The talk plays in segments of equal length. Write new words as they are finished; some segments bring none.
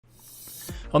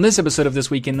On this episode of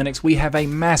This Week in Linux, we have a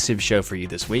massive show for you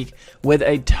this week with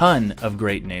a ton of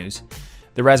great news.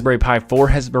 The Raspberry Pi 4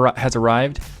 has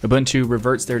arrived, Ubuntu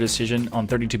reverts their decision on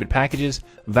 32-bit packages,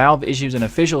 Valve issues an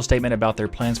official statement about their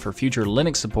plans for future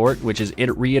Linux support, which is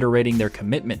reiterating their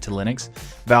commitment to Linux.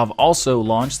 Valve also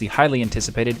launched the highly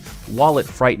anticipated,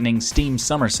 wallet-frightening Steam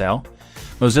Summer Sale.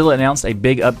 Mozilla announced a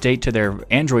big update to their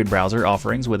Android browser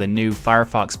offerings with a new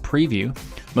Firefox preview.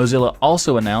 Mozilla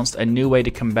also announced a new way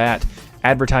to combat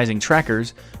advertising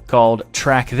trackers called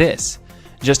Track This.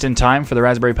 Just in time for the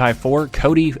Raspberry Pi 4,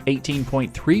 Kodi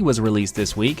 18.3 was released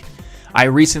this week. I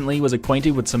recently was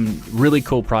acquainted with some really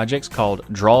cool projects called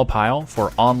Drawpile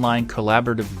for online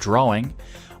collaborative drawing,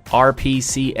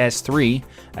 RPCS3,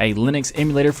 a Linux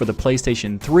emulator for the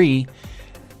PlayStation 3,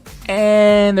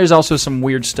 and there's also some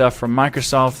weird stuff from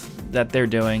Microsoft that they're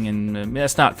doing, and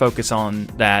let's not focus on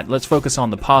that. Let's focus on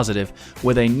the positive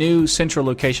with a new central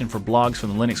location for blogs from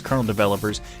the Linux kernel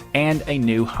developers and a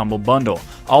new Humble bundle.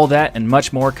 All that and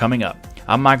much more coming up.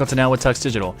 I'm Michael Tennell with Tux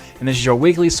Digital, and this is your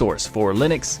weekly source for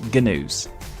Linux GNews.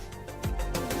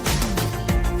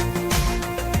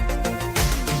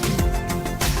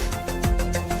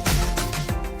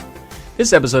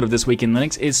 This episode of This Week in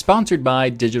Linux is sponsored by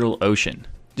DigitalOcean.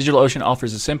 DigitalOcean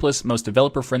offers the simplest, most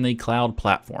developer-friendly cloud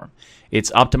platform.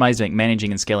 It's optimized to make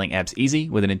managing and scaling apps easy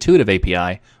with an intuitive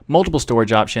API, multiple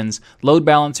storage options, load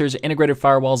balancers, integrated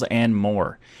firewalls, and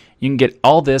more. You can get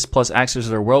all this plus access to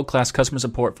their world-class customer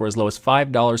support for as low as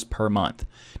 $5 per month.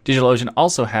 DigitalOcean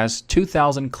also has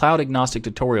 2,000 cloud-agnostic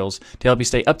tutorials to help you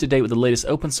stay up to date with the latest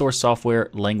open-source software,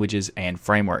 languages, and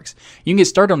frameworks. You can get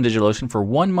started on DigitalOcean for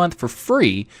 1 month for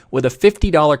free with a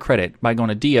 $50 credit by going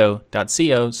to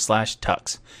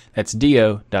do.co/tux. That's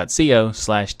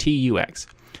do.co/tux.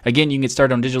 Again, you can get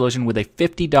started on DigitalOcean with a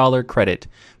 $50 credit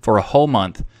for a whole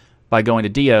month by going to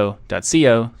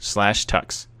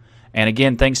do.co/tux. And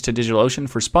again, thanks to DigitalOcean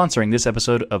for sponsoring this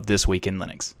episode of This Week in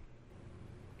Linux.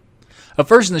 Up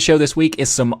first in the show this week is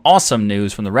some awesome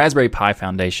news from the Raspberry Pi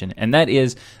Foundation, and that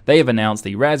is they have announced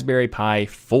the Raspberry Pi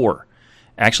 4,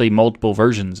 actually multiple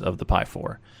versions of the Pi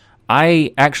 4.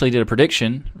 I actually did a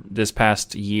prediction this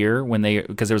past year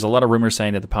because there was a lot of rumors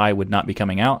saying that the Pi would not be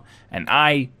coming out, and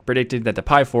I predicted that the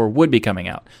Pi 4 would be coming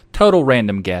out. Total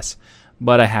random guess,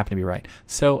 but I happen to be right,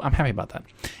 so I'm happy about that.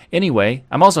 Anyway,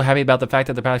 I'm also happy about the fact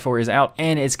that the Pi 4 is out,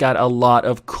 and it's got a lot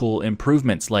of cool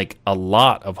improvements, like a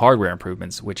lot of hardware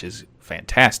improvements, which is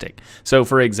fantastic. So,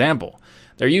 for example,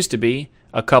 there used to be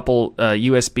a couple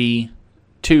USB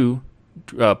 2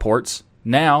 ports.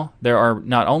 Now, there are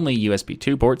not only USB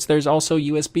 2 ports, there's also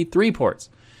USB 3 ports,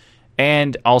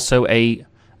 and also a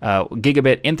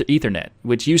gigabit Ethernet,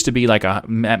 which used to be like a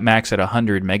max at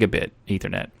 100 megabit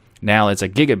Ethernet. Now it's a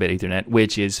gigabit Ethernet,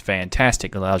 which is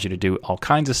fantastic. It allows you to do all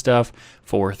kinds of stuff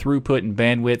for throughput and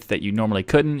bandwidth that you normally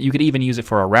couldn't. You could even use it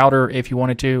for a router if you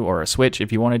wanted to, or a switch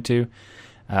if you wanted to.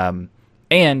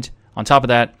 And on top of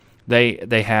that,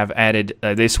 they have added,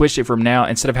 they switched it from now,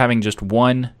 instead of having just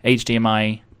one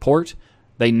HDMI port,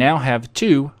 they now have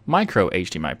 2 micro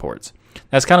HDMI ports.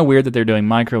 That's kind of weird that they're doing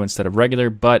micro instead of regular,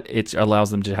 but it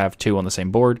allows them to have 2 on the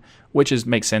same board, which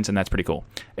makes sense, and that's pretty cool.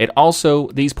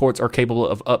 These ports are capable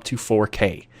of up to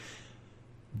 4K.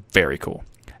 Very cool.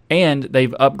 And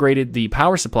they've upgraded the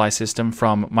power supply system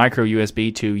from micro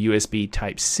USB to USB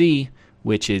Type-C,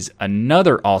 which is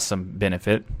another awesome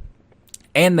benefit.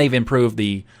 And they've improved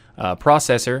the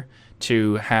processor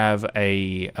to have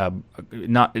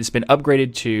it's been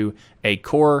upgraded to a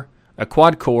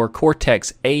quad-core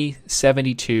Cortex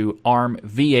A72 ARM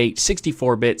V8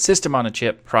 64-bit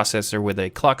system-on-a-chip processor with a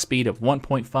clock speed of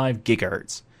 1.5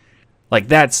 gigahertz. Like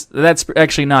that's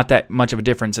actually not that much of a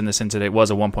difference in the sense that it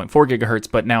was a 1.4 gigahertz,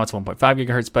 but now it's 1.5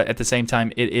 gigahertz. But at the same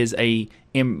time, it is a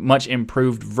much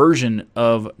improved version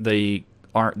of the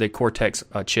Cortex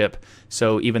chip.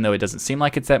 So even though it doesn't seem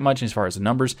like it's that much as far as the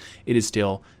numbers, it is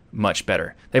still much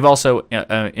better. They've also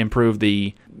improved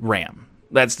the RAM.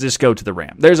 Let's just go to the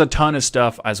RAM. There's a ton of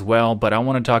stuff as well, but I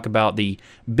want to talk about the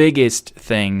biggest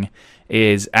thing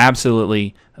is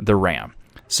absolutely the RAM.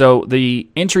 So the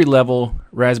entry-level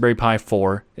Raspberry Pi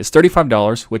 4 is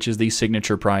 $35, which is the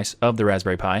signature price of the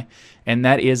Raspberry Pi, and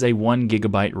that is a 1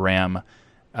 gigabyte RAM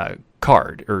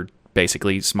card, or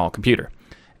basically small computer.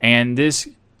 And this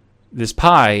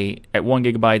Pi at 1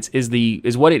 gigabytes is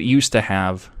what it used to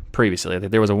have previously.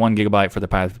 There was a 1 gigabyte for the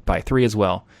Pi 3 as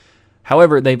well.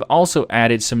 However, they've also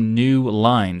added some new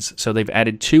lines. So they've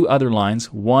added 2 other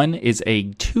lines. One is a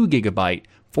 2 gigabyte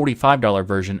 $45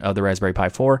 version of the Raspberry Pi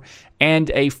 4 and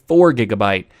a 4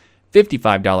 gigabyte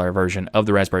 $55 version of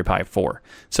the Raspberry Pi 4.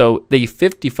 So the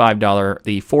 $55,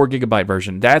 the 4 gigabyte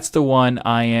version, that's the one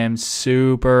I am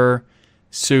super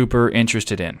super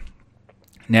interested in.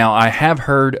 Now, I have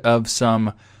heard of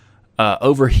some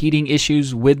overheating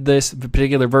issues with this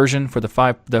particular version for the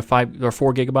 5 or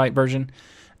 4 gigabyte version.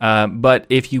 But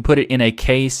if you put it in a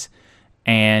case,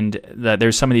 and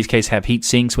there's some of these cases have heat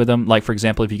sinks with them. Like, for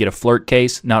example, if you get a Flirt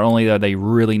case, not only are they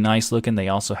really nice looking, they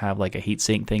also have like a heat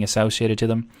sink thing associated to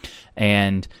them.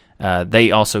 And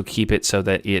they also keep it so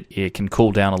that it can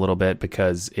cool down a little bit,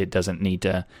 because it doesn't need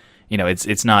to,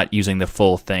 it's not using the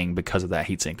full thing because of that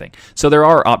heatsink thing. So there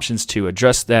are options to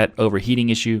address that overheating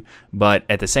issue, but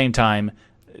at the same time,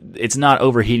 it's not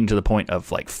overheating to the point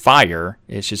of like fire.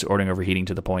 It's just overheating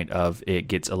to the point of it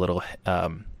gets a little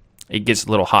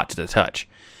hot to the touch.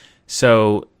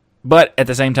 So, but at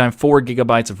the same time, 4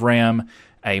 gigabytes of RAM,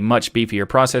 a much beefier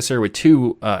processor with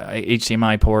 2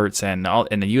 HDMI ports and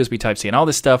the USB Type-C and all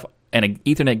this stuff, and a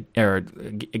Ethernet or a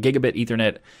gigabit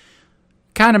Ethernet.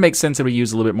 Kind of makes sense that we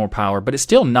use a little bit more power, but it's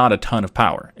still not a ton of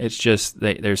power. It's just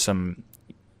there's a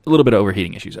little bit of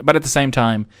overheating issues. But at the same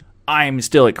time, I'm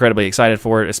still incredibly excited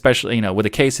for it, especially with a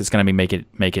case. It's going to be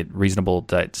make it reasonable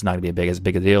that it's not going to be as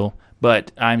big a deal.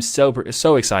 But I'm so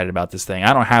excited about this thing.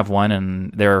 I don't have one,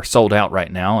 and they're sold out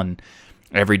right now. And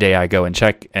every day I go and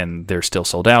check, and they're still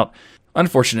sold out.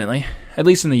 Unfortunately, at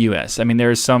least in the U.S. I mean,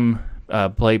 there's some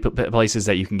places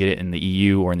that you can get it in the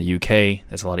EU or in the UK.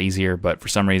 That's a lot easier, but for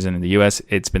some reason in the US,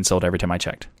 it's been sold every time I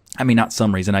checked. I mean, not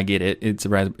some reason, I get it. It's a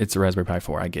Raspberry Pi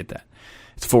 4. I get that.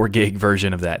 It's a 4 gig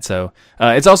version of that. So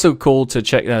it's also cool to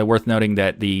check. Worth noting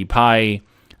that the Pi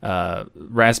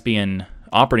Raspbian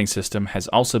operating system has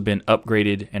also been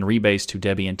upgraded and rebased to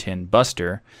Debian 10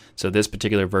 Buster. So this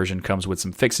particular version comes with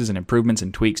some fixes and improvements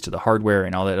and tweaks to the hardware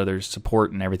and all that other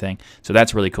support and everything. So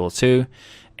that's really cool too.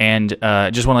 And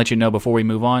just want to let you know before we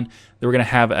move on that we're going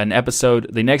to have an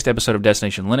episode. The next episode of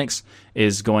Destination Linux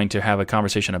is going to have a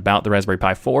conversation about the Raspberry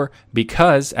Pi 4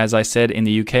 because, as I said, in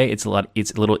the UK, it's a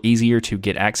little easier to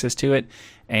get access to it.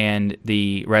 And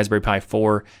the Raspberry Pi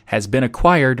 4 has been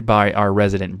acquired by our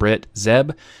resident Brit,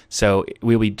 Zeb. So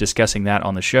we'll be discussing that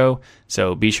on the show.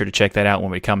 So be sure to check that out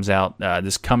when it comes out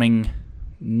this coming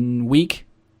week.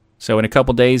 So in a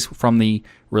couple days from the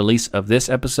release of this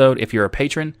episode, if you're a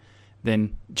patron,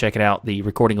 then check it out. The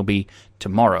recording will be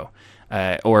tomorrow.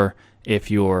 Or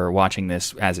if you're watching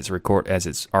this as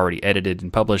it's already edited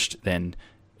and published, then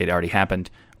it already happened,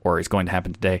 or it's going to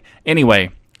happen today.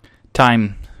 Anyway,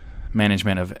 time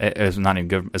management is not even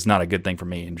good. It's not a good thing for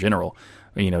me in general.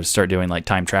 To start doing like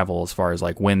time travel as far as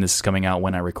like when this is coming out,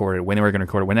 when I recorded, when we're going to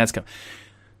record it, when that's coming.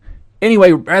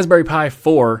 Anyway, Raspberry Pi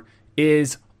 4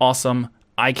 is awesome.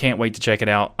 I can't wait to check it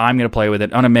out. I'm going to play with it.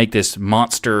 I'm going to make this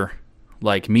monster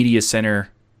like media center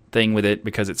thing with it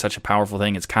because it's such a powerful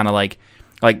thing. It's kind of like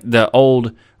the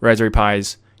old Raspberry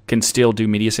Pis can still do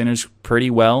media centers pretty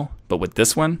well, but with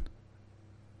this one,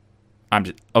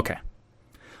 okay.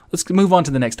 Let's move on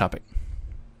to the next topic.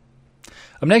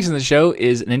 Up next in the show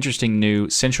is an interesting new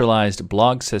centralized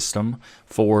blog system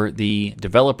for the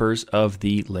developers of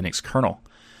the Linux kernel.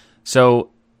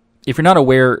 So, if you're not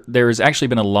aware, there's actually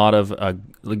been a lot of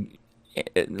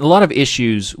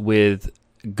issues with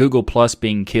Google Plus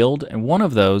being killed, and one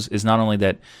of those is not only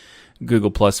that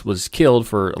Google Plus was killed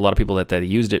for a lot of people that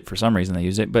used it for some reason they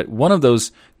used it, but one of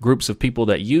those groups of people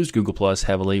that used Google Plus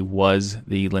heavily was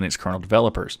the Linux kernel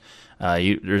developers.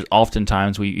 There's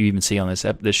oftentimes we even see on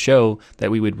this show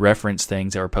that we would reference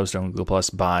things that were posted on Google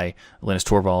Plus by Linus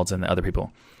Torvalds and the other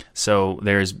people. So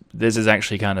this is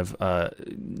actually kind of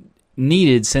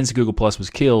needed since Google Plus was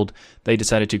killed. They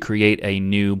decided to create a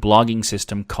new blogging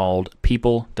system called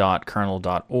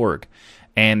people.kernel.org.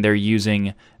 And they're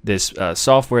using this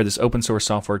software, this open source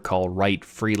software called Write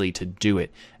Freely to do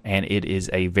it. And it is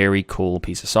a very cool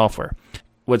piece of software.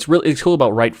 What's really cool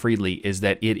about Write Freely is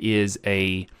that it is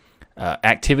a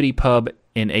ActivityPub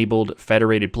enabled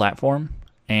federated platform.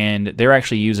 And they're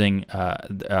actually using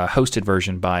a hosted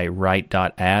version by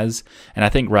Write.as. And I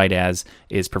think Write.as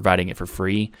is providing it for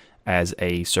free as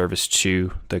a service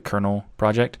to the kernel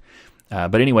project.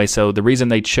 But anyway, so the reason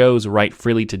they chose Write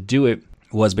Freely to do it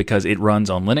was because it runs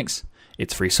on Linux,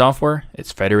 it's free software,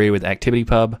 it's federated with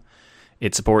ActivityPub,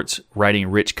 it supports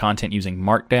writing rich content using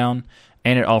Markdown,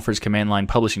 and it offers command line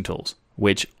publishing tools,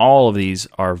 which all of these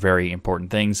are very important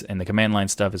things, and the command line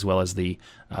stuff as well as the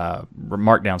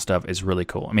Markdown stuff is really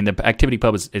cool. I mean, the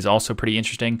ActivityPub is also pretty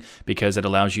interesting because it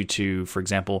allows you to, for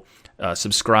example,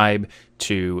 subscribe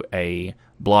to a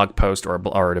blog post or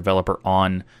a developer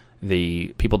on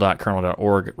the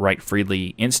people.kernel.org Write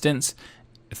Freely instance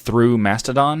through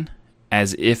Mastodon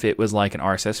as if it was like an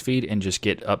RSS feed and just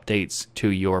get updates to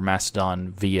your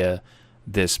Mastodon via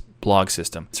this blog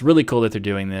system. It's really cool that they're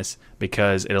doing this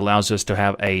because it allows us to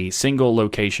have a single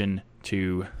location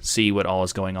to see what all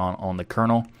is going on the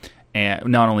kernel, and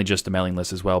not only just the mailing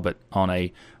list as well, but on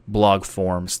a blog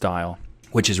form style,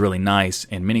 which is really nice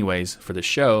in many ways for the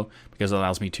show because it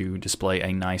allows me to display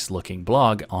a nice looking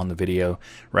blog on the video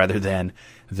rather than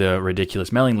the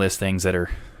ridiculous mailing list things that are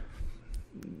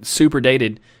super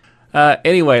dated.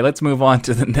 Anyway, let's move on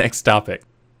to the next topic.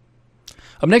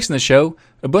 Up next in the show,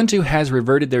 Ubuntu has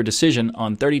reverted their decision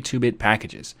on 32-bit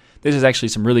packages. This is actually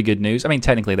some really good news. I mean,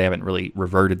 technically they haven't really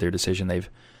reverted their decision. They've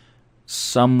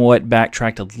somewhat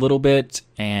backtracked a little bit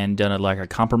and done a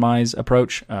compromise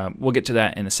approach. We'll get to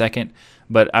that in a second,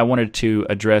 but I wanted to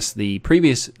address the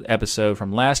previous episode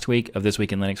from last week of This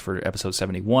Week in Linux for episode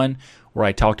 71, where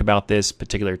I talked about this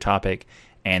particular topic,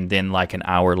 and then like an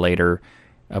hour later,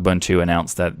 Ubuntu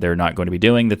announced that they're not going to be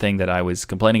doing the thing that I was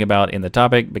complaining about in the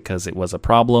topic because it was a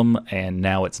problem, and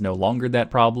now it's no longer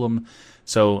that problem.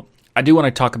 So I do want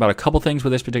to talk about a couple things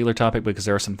with this particular topic because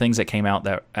there are some things that came out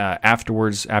that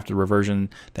afterwards, after the reversion,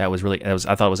 I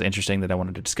thought was interesting that I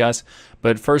wanted to discuss.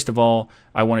 But first of all,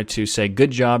 I wanted to say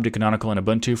good job to Canonical and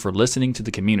Ubuntu for listening to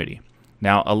the community.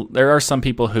 Now, there are some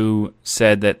people who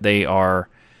said that they are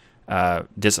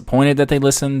disappointed that they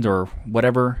listened or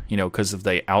whatever, because of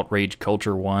the outrage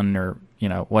culture one or,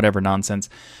 whatever nonsense.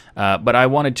 But I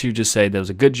wanted to just say that it was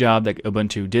a good job that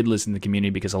Ubuntu did listen to the community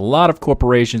because a lot of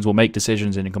corporations will make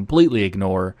decisions and completely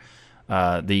ignore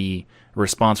the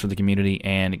response from the community,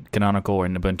 and Canonical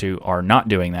and Ubuntu are not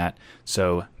doing that.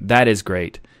 So that is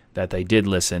great that they did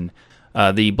listen.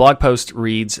 The blog post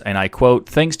reads, and I quote,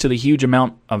 "Thanks to the huge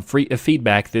amount of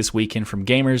feedback this weekend from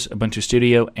gamers, Ubuntu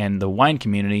Studio, and the Wine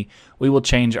community, we will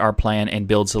change our plan and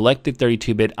build selected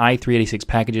 32-bit i386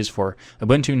 packages for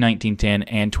Ubuntu 19.10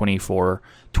 and 20.04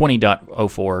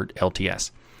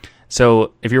 LTS."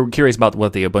 So if you're curious about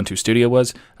what the Ubuntu Studio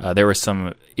was, there were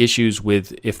some issues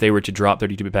with if they were to drop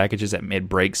 32-bit packages that it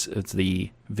breaks the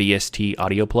VST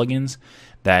audio plugins.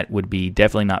 That would be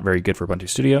definitely not very good for Ubuntu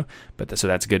Studio, but so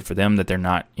that's good for them that they're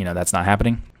not, that's not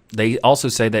happening. They also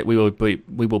say that we will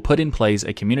put in place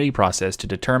a community process to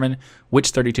determine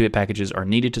which 32-bit packages are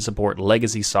needed to support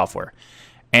legacy software,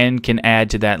 and can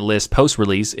add to that list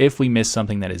post-release if we miss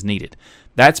something that is needed.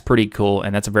 That's pretty cool,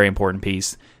 and that's a very important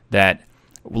piece. That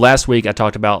last week I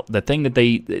talked about the thing that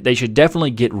they should definitely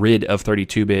get rid of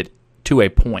 32-bit to a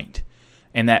point,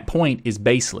 and that point is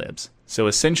base libs. So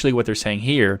essentially what they're saying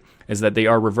here is that they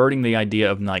are reverting the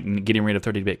idea of getting rid of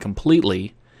 32-bit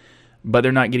completely, but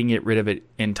they're not getting rid of it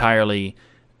entirely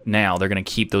now. They're going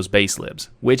to keep those base libs,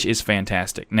 which is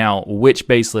fantastic. Now, which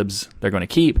base libs they're going to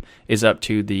keep is up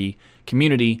to the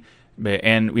community,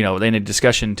 and in a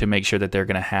discussion to make sure that they're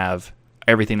going to have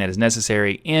everything that is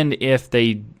necessary, and if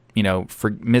they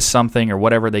miss something or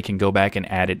whatever, they can go back and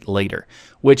add it later,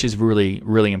 which is really,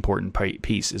 really important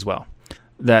piece as well.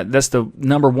 That's the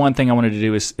number one thing I wanted to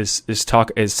do is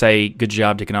say good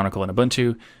job to Canonical and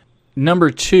Ubuntu.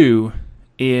 Number two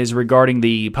is regarding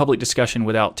the public discussion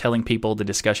without telling people the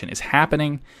discussion is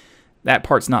happening. That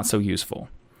part's not so useful.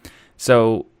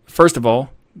 So first of all,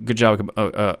 good job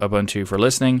Ubuntu for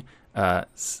listening.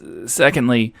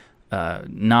 Secondly,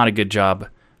 not a good job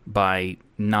by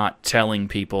not telling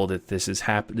people that this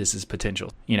is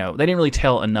potential. They didn't really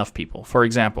tell enough people. For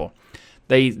example,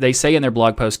 They say in their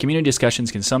blog post, community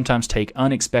discussions can sometimes take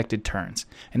unexpected turns,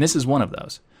 and this is one of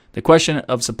those. The question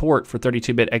of support for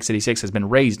 32-bit x86 has been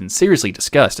raised and seriously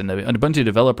discussed in the Ubuntu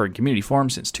developer and community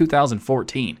forums since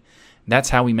 2014.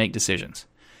 That's how we make decisions.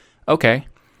 Okay,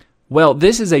 well,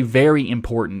 this is a very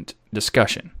important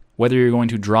discussion. Whether you're going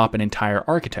to drop an entire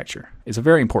architecture is a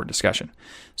very important discussion.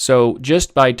 So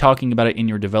just by talking about it in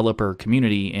your developer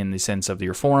community in the sense of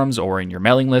your forums or in your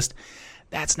mailing list,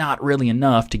 that's not really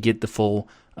enough to get the full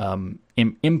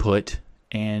input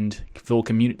and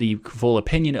full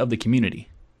opinion of the community.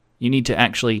 You need to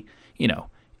actually,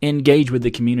 engage with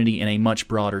the community in a much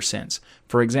broader sense.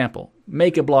 For example,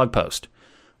 make a blog post,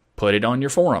 put it on your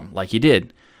forum like you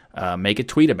did, make a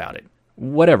tweet about it,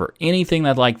 whatever. Anything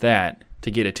like that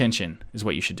to get attention is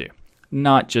what you should do.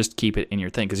 Not just keep it in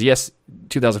your thing. Because yes,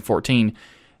 2014,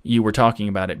 you were talking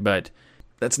about it, but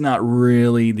that's not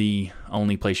really the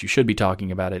only place you should be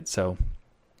talking about it. So,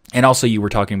 and also you were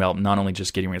talking about not only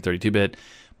just getting rid of 32-bit,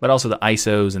 but also the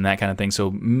ISOs and that kind of thing. So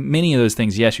many of those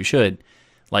things, yes, you should.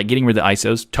 Like getting rid of the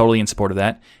ISOs, totally in support of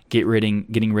that.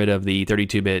 Getting rid of the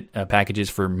 32-bit packages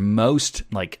for most,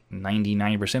 like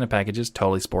 99% of packages,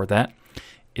 totally support that.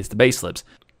 It's the base libs.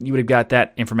 You would have got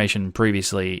that information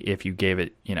previously if you gave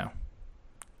it,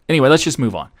 Anyway, let's just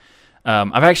move on.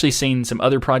 I've actually seen some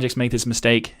other projects make this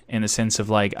mistake in the sense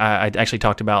of I actually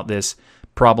talked about this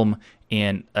problem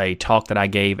in a talk that I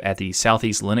gave at the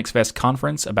Southeast Linux Fest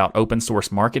conference about open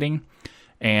source marketing.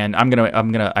 and I'm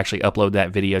gonna actually upload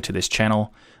that video to this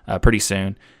channel pretty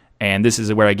soon. And this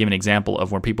is where I give an example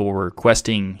of where people were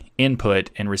requesting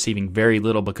input and receiving very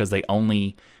little because they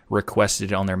only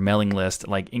requested it on their mailing list,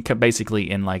 like basically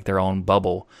in like their own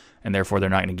bubble, and therefore they're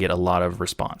not going to get a lot of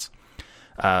response.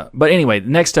 But anyway,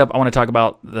 next up, I want to talk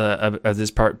about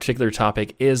this particular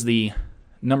topic is the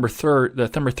number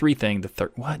three thing.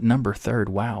 Number third?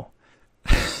 Wow.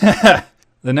 The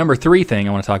number three thing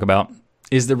I want to talk about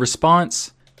is the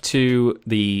response to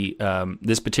the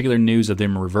this particular news of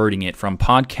them reverting it from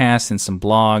podcasts and some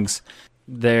blogs.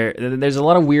 There's a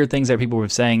lot of weird things that people were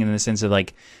saying in the sense of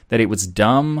like that it was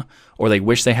dumb, or they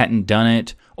wish they hadn't done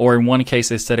it, or in one case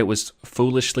they said it was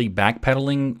foolishly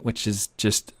backpedaling, which is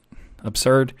just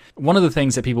absurd. One of the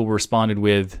things that people responded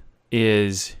with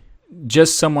is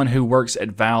just someone who works at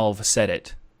Valve said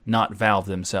it, not Valve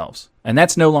themselves. And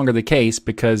that's no longer the case,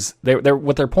 because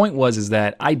what their point was is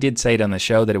that I did say it on the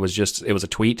show that it was a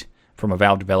tweet from a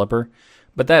Valve developer,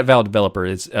 but that Valve developer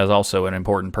is also an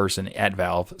important person at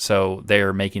Valve, so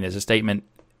they're making it as a statement.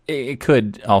 It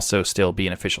could also still be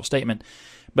an official statement,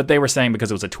 but they were saying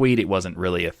because it was a tweet, it wasn't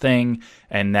really a thing,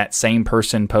 and that same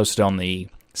person posted on the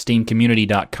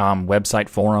steamcommunity.com website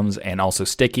forums and also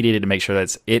stickied it to make sure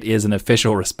that it is an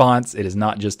official response. It is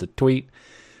not just a tweet.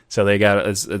 So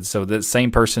the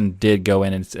same person did go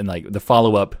in and like the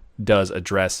follow-up does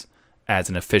address as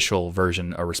an official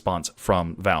version or response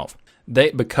from Valve.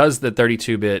 Because the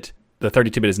 32-bit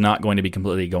is not going to be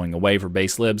completely going away for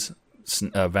base libs.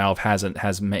 Valve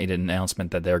has made an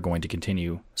announcement that they're going to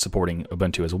continue supporting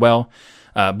Ubuntu as well.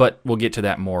 But we'll get to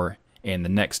that more in the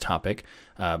next topic.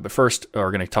 But first,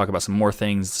 we're going to talk about some more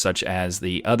things, such as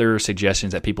the other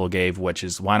suggestions that people gave, which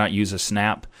is why not use a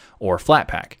snap or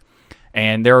Flatpak.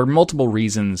 And there are multiple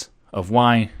reasons of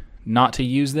why not to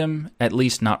use them, at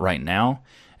least not right now,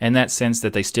 in that sense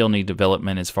that they still need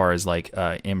development as far as like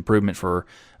improvement for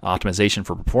optimization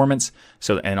for performance.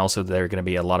 And also there are going to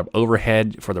be a lot of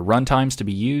overhead for the runtimes to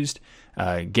be used.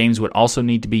 Games would also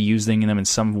need to be using them in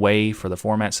some way for the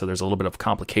format, so there's a little bit of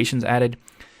complications added.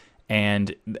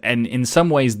 And in some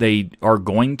ways they are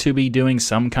going to be doing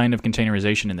some kind of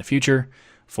containerization in the future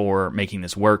for making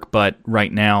this work, but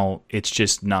right now it's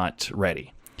just not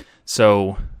ready.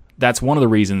 So that's one of the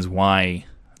reasons why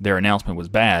their announcement was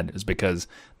bad, is because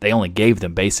they only gave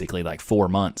them basically like 4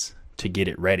 months to get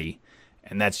it ready,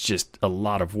 and that's just a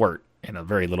lot of work in a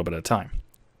very little bit of time.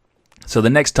 So the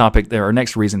next topic,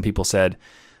 next reason people said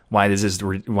why it's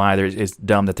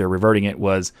dumb that they're reverting it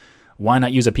was why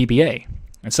not use a PPA?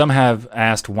 And some have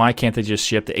asked why can't they just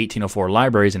ship the 1804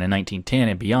 libraries in a 1910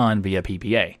 and beyond via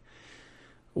PPA?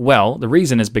 Well, the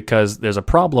reason is because there's a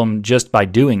problem just by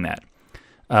doing that.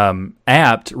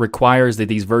 apt requires that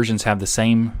these versions have the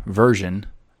same version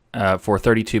for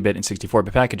 32-bit and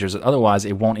 64-bit packages. Otherwise,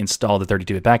 it won't install the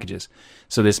 32-bit packages.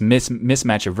 So this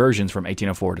mismatch of versions from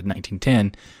 1804 to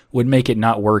 1910 would make it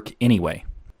not work anyway.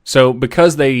 So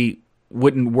because they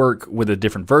wouldn't work with the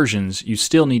different versions, you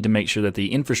still need to make sure that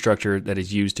the infrastructure that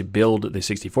is used to build the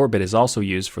 64-bit is also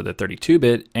used for the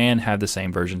 32-bit and have the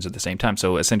same versions at the same time.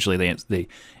 So essentially, the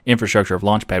infrastructure of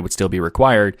Launchpad would still be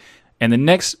required. And the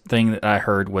next thing that I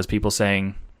heard was people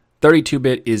saying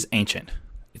 32-bit is ancient.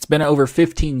 It's been over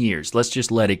 15 years. Let's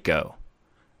just let it go.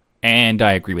 And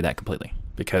I agree with that completely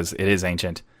because it is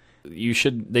ancient. They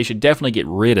should definitely get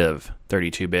rid of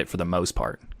 32-bit for the most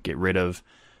part. Get rid of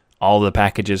all the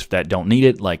packages that don't need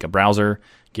it, like a browser.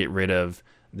 Get rid of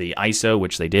the ISO,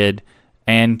 which they did,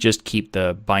 and just keep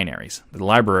the binaries. The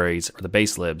libraries or the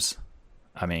base libs,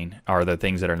 are the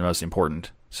things that are the most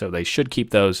important. So they should keep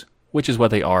those, which is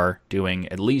what they are doing,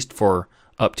 at least for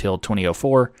up till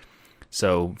 2004.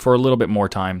 So for a little bit more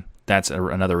time, that's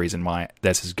another reason why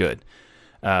this is good.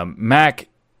 Mac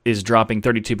is dropping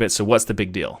 32-bit, so what's the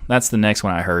big deal? That's the next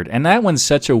one I heard. And that one's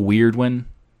such a weird one.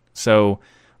 So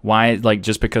why,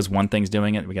 just because one thing's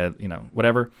doing it, we got to,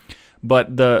 whatever.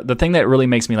 But the thing that really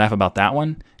makes me laugh about that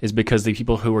one is because the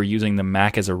people who are using the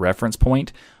Mac as a reference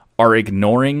point are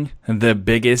ignoring the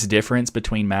biggest difference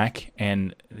between Mac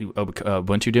and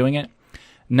Ubuntu doing it.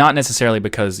 Not necessarily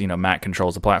because, Mac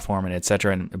controls the platform and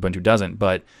etc. and Ubuntu doesn't,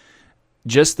 but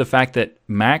just the fact that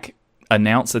Mac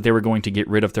announced that they were going to get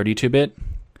rid of 32-bit.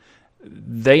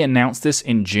 They announced this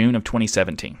in June of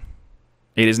 2017.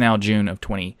 It is now June of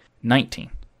 2019.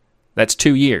 That's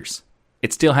 2 years.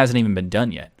 It still hasn't even been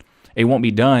done yet. It won't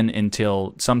be done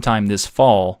until sometime this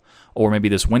fall or maybe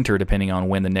this winter, depending on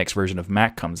when the next version of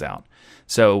Mac comes out.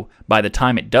 So by the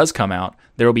time it does come out,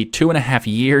 there will be 2.5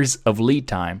 years of lead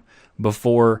time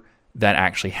before that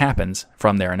actually happens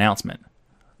from their announcement.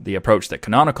 The approach that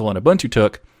Canonical and Ubuntu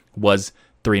took was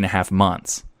 3.5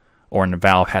 months, or in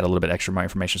Valve had a little bit extra more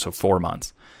information, so 4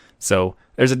 months. So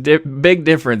there's a big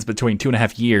difference between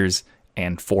 2.5 years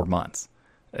and 4 months.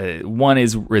 One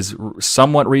is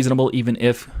somewhat reasonable, even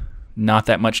if not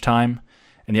that much time,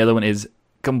 and the other one is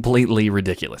completely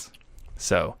ridiculous.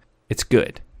 So it's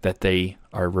good that they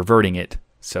are reverting it.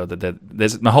 So that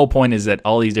the whole point is that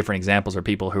all these different examples are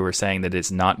people who are saying that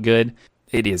it's not good.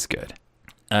 It is good.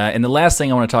 And the last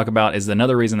thing I want to talk about is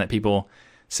another reason that people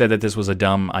said that this was a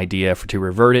dumb idea to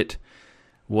revert it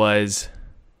was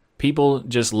people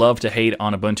just love to hate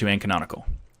on Ubuntu and Canonical.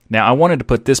 Now, I wanted to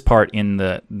put this part in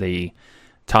the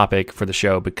topic for the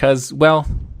show because, well,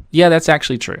 yeah, that's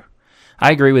actually true.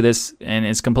 I agree with this, and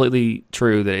it's completely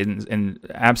true and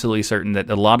absolutely certain that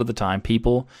a lot of the time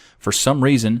people, for some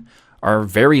reason, are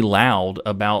very loud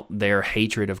about their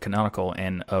hatred of Canonical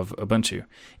and of Ubuntu.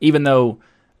 Even though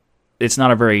it's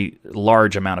not a very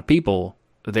large amount of people,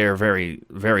 they're very,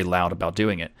 very loud about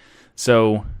doing it.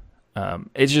 So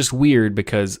it's just weird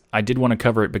because I did want to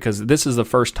cover it because this is the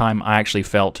first time I actually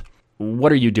felt,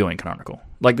 what are you doing, Canonical?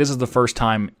 Like, this is the first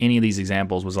time any of these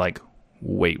examples was like,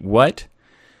 wait, what?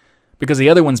 Because the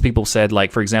other ones people said,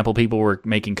 like, for example, people were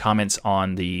making comments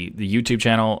on the YouTube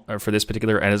channel for this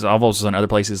particular, and as I've also done other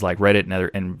places like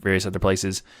Reddit and various other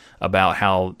places, about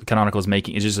how Canonical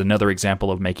is just another example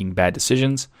of making bad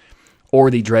decisions, or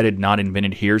the dreaded not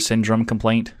invented here syndrome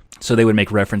complaint. So they would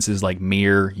make references like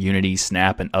Mir, Unity,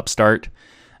 Snap, and Upstart.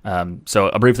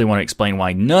 So I briefly want to explain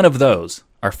why none of those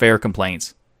are fair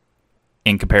complaints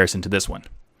in comparison to this one.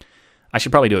 I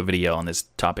should probably do a video on this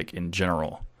topic in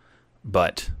general,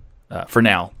 but for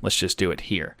now, let's just do it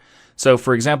here. So,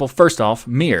 for example, first off,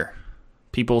 Mir.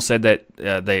 People said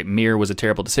that Mir was a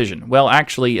terrible decision. Well,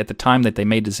 actually, at the time that they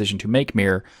made the decision to make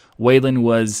Mir, Wayland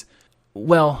was,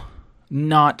 well,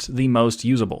 not the most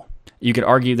usable. You could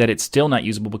argue that it's still not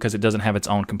usable because it doesn't have its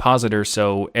own compositor,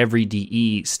 so every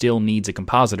DE still needs a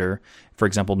compositor. For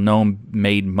example, GNOME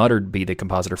made Muttered be the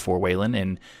compositor for Wayland,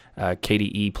 and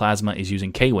KDE Plasma is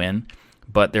using KWin.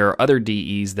 But there are other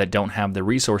DEs that don't have the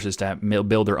resources to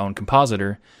build their own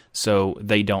compositor, so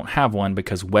they don't have one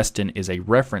because Weston is a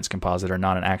reference compositor,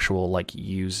 not an actual like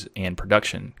use and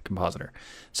production compositor.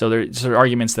 So there's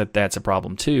arguments that that's a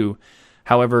problem too.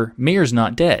 However, Mir's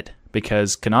not dead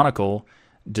because Canonical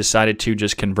decided to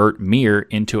just convert Mir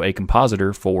into a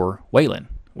compositor for Wayland,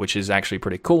 which is actually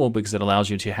pretty cool because it allows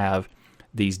you to have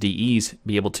these DEs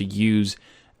be able to use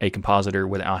a compositor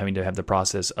without having to have the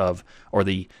process of, or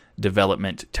the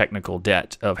development technical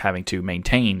debt of having to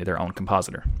maintain their own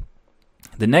compositor.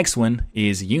 The next one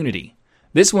is Unity.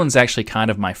 This one's actually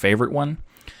kind of my favorite one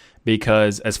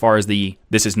because as far as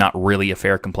this is not really a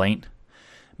fair complaint,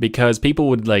 because people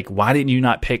would like, why didn't you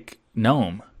not pick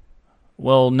GNOME?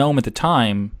 Well, GNOME at the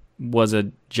time was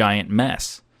a giant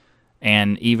mess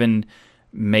and even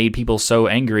made people so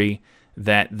angry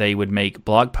that they would make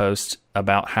blog posts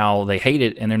about how they hate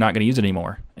it and they're not going to use it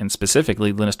anymore. And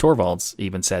specifically, Linus Torvalds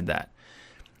even said that.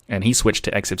 And he switched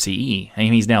to XFCE,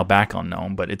 and he's now back on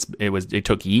GNOME, but it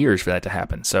took years for that to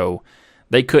happen. So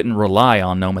they couldn't rely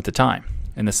on GNOME at the time.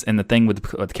 And the thing with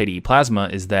KDE Plasma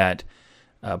is that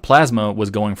Plasma was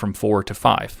going from 4 to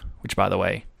 5, which, by the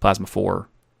way, Plasma 4,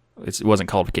 it wasn't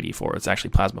called KDE 4. It's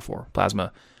actually Plasma 4.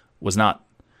 Plasma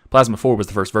 4 was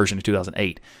the first version in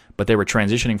 2008, but they were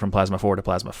transitioning from Plasma 4 to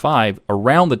Plasma 5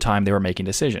 around the time they were making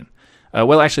decision.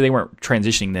 Well, actually, they weren't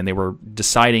transitioning then. They were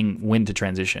deciding when to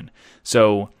transition.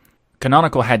 So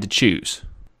Canonical had to choose.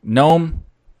 GNOME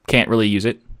can't really use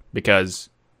it because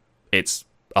it's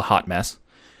a hot mess.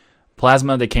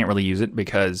 Plasma, they can't really use it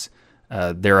because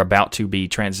they're about to be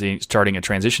starting a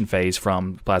transition phase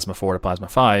from Plasma 4 to Plasma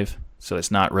 5, so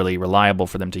it's not really reliable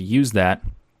for them to use that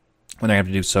when they have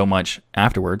to do so much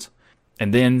afterwards.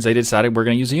 And then they decided we're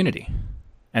going to use Unity.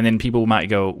 And then people might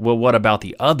go, well, what about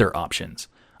the other options?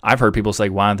 I've heard people say,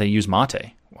 why didn't they use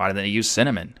Mate? Why didn't they use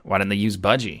Cinnamon? Why didn't they use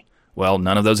Budgie? Well,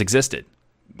 none of those existed.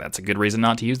 That's a good reason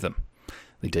not to use them.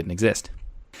 They didn't exist.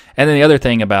 And then the other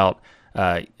thing about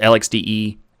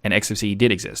LXDE and XFCE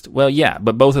did exist. Well, yeah,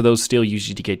 but both of those still use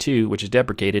GTK2, which is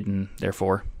deprecated and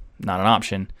therefore not an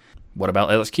option. What about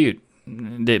LXQt?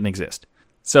 Didn't exist.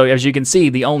 So as you can see,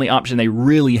 the only option they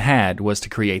really had was to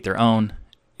create their own,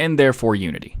 and therefore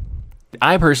Unity.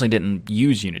 I personally didn't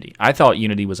use Unity. I thought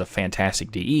Unity was a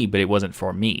fantastic DE, but it wasn't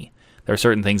for me. There are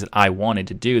certain things that I wanted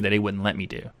to do that it wouldn't let me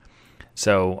do.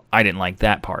 So I didn't like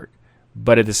that part.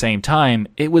 But at the same time,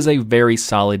 it was a very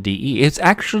solid DE. It's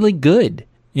actually good.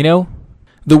 You know,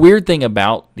 the weird thing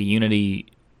about the Unity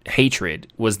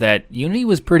hatred was that Unity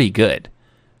was pretty good.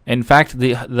 In fact,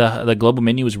 the global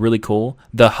menu was really cool.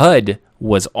 The HUD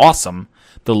was awesome.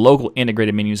 The local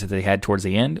integrated menus that they had towards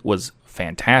the end was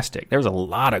fantastic. There was a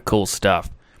lot of cool stuff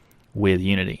with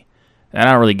Unity. And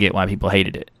I don't really get why people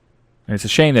hated it. And it's a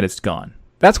shame that it's gone.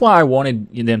 That's why I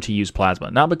wanted them to use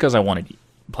Plasma. Not because I wanted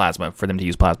Plasma for them to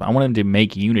use Plasma. I wanted them to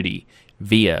make Unity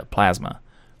via Plasma,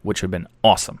 which would have been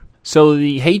awesome. So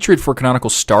the hatred for Canonical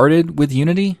started with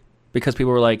Unity because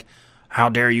people were like, how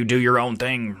dare you do your own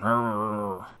thing?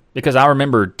 Because I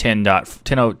remember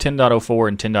 10.04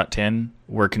 and 10.10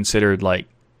 were considered like,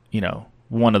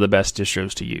 one of the best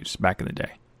distros to use back in the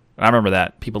day. I remember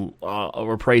that. People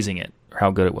were praising it, or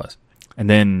how good it was. And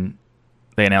then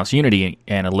they announced Unity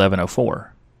in 11.04,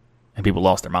 and people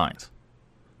lost their minds.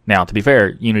 Now, to be fair,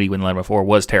 Unity in 11.04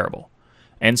 was terrible.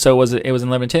 And so was it was in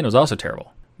 11.10, it was also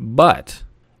terrible. But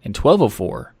in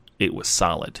 12.04, it was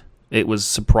solid. It was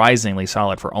surprisingly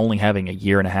solid for only having a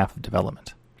year and a half of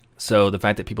development. So the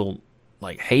fact that people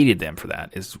hated them for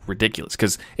that is ridiculous,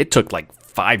 because it took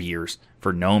 5 years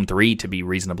for GNOME 3 to be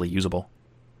reasonably usable.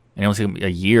 And it only took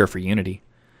a year for Unity.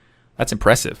 That's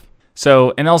impressive.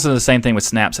 So, and also the same thing with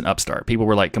Snaps and Upstart. People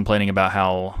were complaining about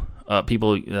how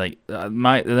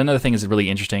another thing is really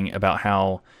interesting about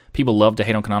how people love to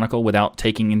hate on Canonical without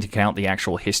taking into account the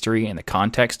actual history and the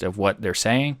context of what they're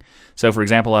saying. So, for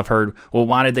example, I've heard, well,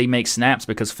 why did they make Snaps?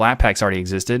 Because Flatpaks already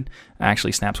existed.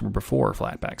 Actually, Snaps were before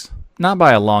Flatpaks. Not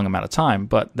by a long amount of time,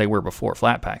 but they were before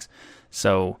Flatpaks.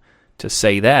 So, to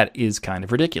say that is kind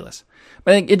of ridiculous.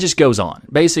 But I think it just goes on.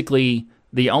 Basically,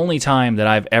 the only time that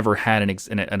I've ever had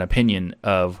an opinion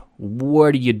of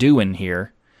what are you doing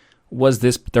here was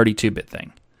this 32-bit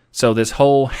thing. So this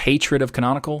whole hatred of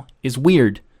Canonical is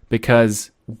weird,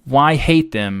 because why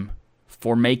hate them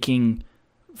for making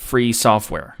free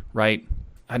software, right?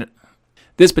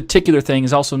 This particular thing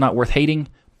is also not worth hating,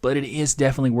 but it is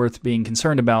definitely worth being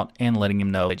concerned about and letting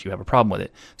them know that you have a problem with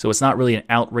it. So it's not really an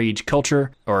outrage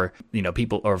culture, or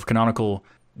people, or Canonical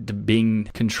being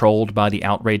controlled by the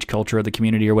outrage culture of the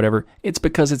community or whatever. It's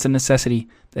because it's a necessity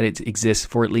that it exists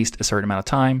for at least a certain amount of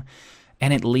time,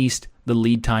 and at least the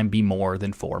lead time be more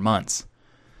than 4 months.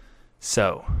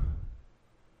 So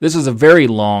this is a very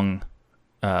long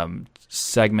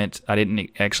segment. I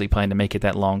didn't actually plan to make it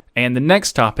that long. And the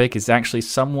next topic is actually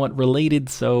somewhat related,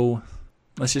 so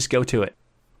let's just go to it.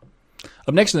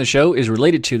 Up next in the show is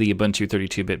related to the Ubuntu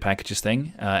 32-bit packages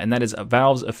thing, and that is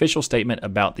Valve's official statement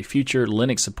about the future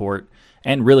Linux support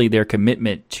and really their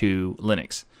commitment to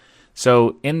Linux.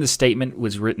 So in the statement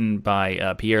was written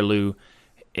by Pierre Liu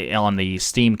on the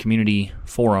Steam community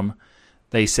forum.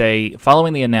 They say,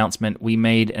 following the announcement, we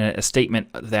made a statement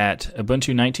that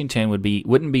Ubuntu 19.10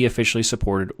 wouldn't be officially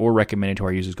supported or recommended to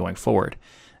our users going forward.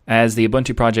 As the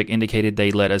Ubuntu project indicated,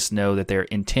 they let us know that their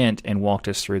intent and walked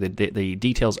us through the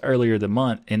details earlier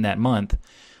in that month,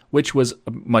 which was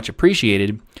much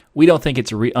appreciated. We don't think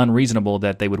it's unreasonable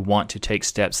that they would want to take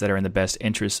steps that are in the best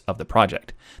interests of the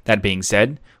project. That being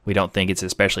said, we don't think it's an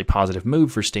especially positive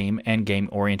move for Steam and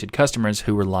game-oriented customers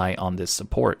who rely on this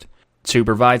support. To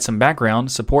provide some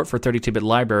background, support for 32-bit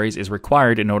libraries is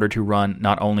required in order to run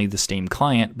not only the Steam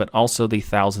client, but also the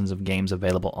thousands of games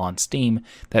available on Steam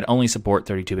that only support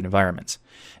 32-bit environments.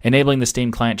 Enabling the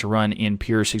Steam client to run in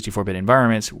pure 64-bit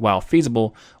environments, while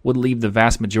feasible, would leave the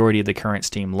vast majority of the current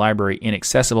Steam library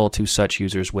inaccessible to such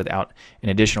users without an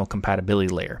additional compatibility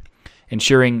layer.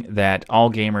 Ensuring that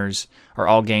all games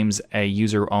a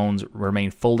user owns remain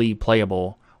fully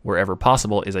playable wherever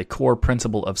possible is a core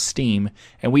principle of Steam,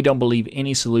 and we don't believe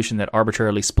any solution that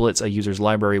arbitrarily splits a user's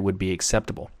library would be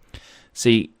acceptable.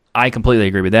 See, I completely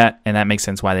agree with that, and that makes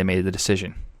sense why they made the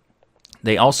decision.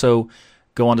 They also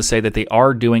go on to say that they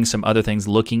are doing some other things,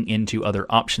 looking into other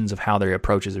options of how their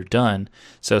approaches are done.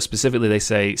 So specifically, they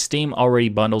say Steam already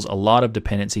bundles a lot of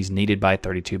dependencies needed by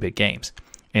 32-bit games,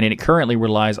 and it currently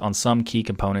relies on some key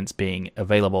components being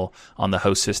available on the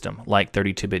host system, like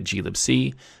 32-bit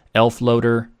glibc, Elf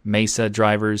Loader, Mesa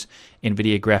drivers,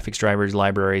 NVIDIA graphics drivers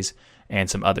libraries, and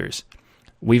some others.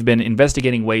 We've been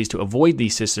investigating ways to avoid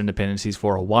these system dependencies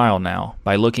for a while now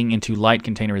by looking into light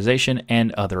containerization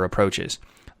and other approaches.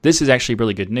 This is actually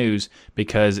really good news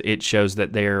because it shows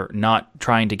that they're not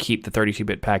trying to keep the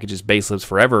 32-bit packages baseless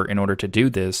forever in order to do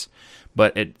this,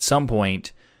 but at some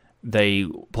point they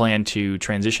plan to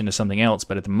transition to something else,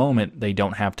 but at the moment they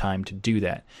don't have time to do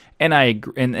that. And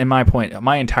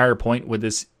my entire point with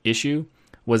this issue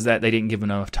was that they didn't give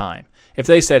enough time. If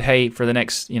they said, hey, for the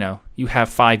next, you have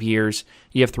 5 years,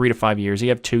 you have 3 to 5 years, you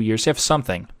have 2 years, you have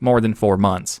something more than 4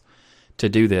 months to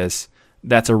do this,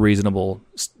 that's a reasonable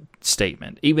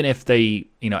statement. Even if they,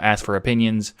 ask for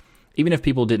opinions, even if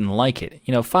people didn't like it,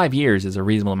 5 years is a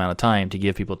reasonable amount of time to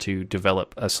give people to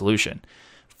develop a solution.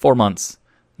 4 months,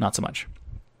 not so much.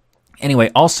 Anyway,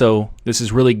 also, this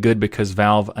is really good because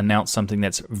Valve announced something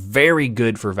that's very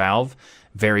good for Valve,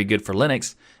 very good for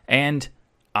Linux, and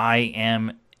I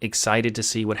am excited to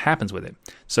see what happens with it.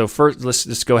 So first, let's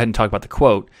just go ahead and talk about the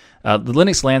quote. The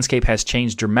Linux landscape has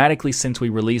changed dramatically since we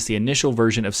released the initial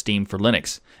version of Steam for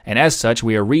Linux, and as such,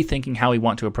 we are rethinking how we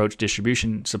want to approach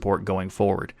distribution support going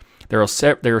forward. There are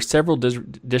several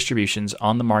distributions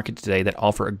on the market today that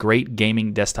offer a great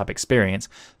gaming desktop experience,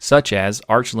 such as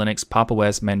Arch Linux, Pop!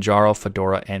 OS, Manjaro,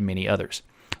 Fedora, and many others.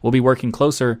 We'll be working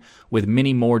closer with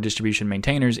many more distribution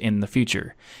maintainers in the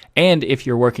future. And if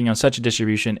you're working on such a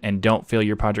distribution and don't feel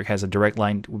your project has a direct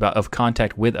line of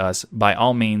contact with us, by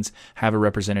all means, have a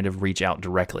representative reach out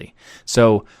directly.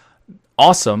 So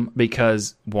awesome,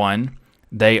 because one,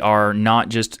 they are not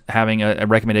just having a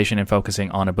recommendation and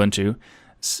focusing on Ubuntu.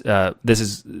 This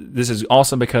is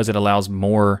awesome because it allows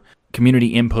more community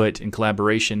input and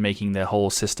collaboration, making the whole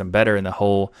system better and the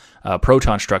whole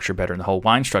Proton structure better and the whole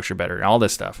Wine structure better and all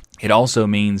this stuff. It also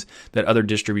means that other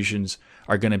distributions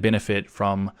are going to benefit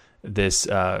from this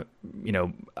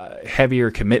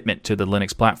heavier commitment to the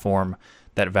Linux platform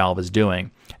that Valve is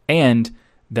doing, and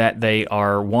that they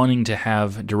are wanting to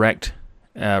have direct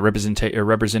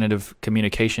representative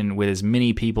communication with as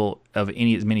many people of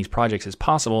as many projects as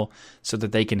possible, so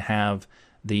that they can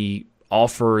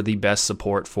offer the best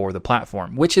support for the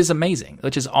platform, which is amazing,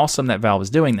 which is awesome that Valve is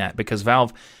doing that, because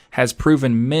Valve has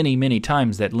proven many, many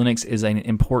times that Linux is an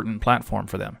important platform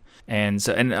for them. And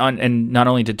so, and not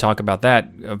only to talk about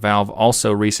that, Valve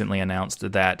also recently announced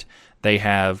that they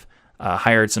have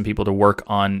hired some people to work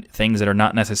on things that are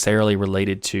not necessarily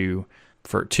related to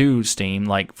Steam.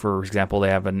 Like, for example, they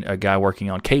have a guy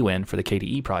working on KWin for the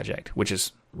KDE project, which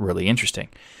is really interesting.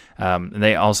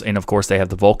 They also, and of course, they have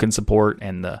the Vulkan support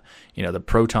and the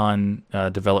Proton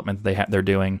development they're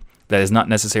doing. That is not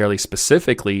necessarily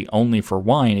specifically only for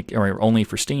Wine or only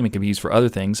for Steam. It can be used for other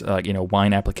things, like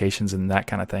Wine applications and that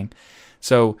kind of thing.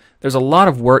 So there's a lot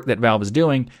of work that Valve is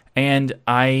doing, and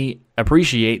I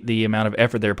appreciate the amount of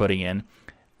effort they're putting in.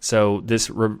 So this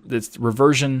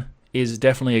reversion is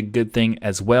definitely a good thing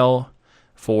as well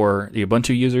for the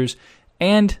Ubuntu users,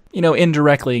 and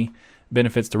indirectly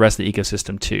benefits the rest of the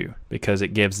ecosystem too, because it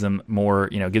gives them more,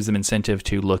 gives them incentive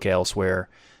to look elsewhere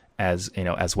as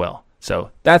well.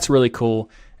 So that's really cool,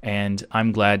 and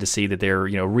I'm glad to see that they're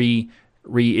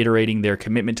reiterating their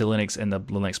commitment to Linux and the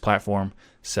Linux platform.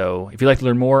 So if you'd like to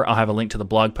learn more, I'll have a link to the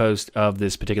blog post of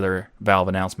this particular Valve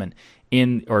announcement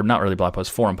or not really blog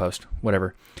post, forum post,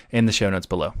 whatever, in the show notes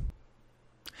below.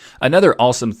 Another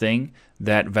awesome thing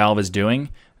that Valve is doing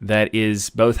that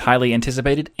is both highly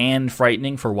anticipated and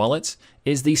frightening for wallets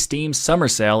is the Steam Summer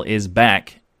Sale is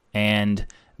back, and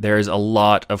there's a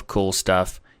lot of cool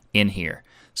stuff in here.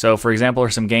 So, for example,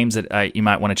 some games that you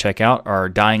might want to check out are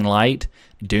Dying Light,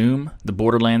 Doom, the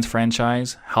Borderlands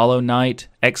franchise, Hollow Knight,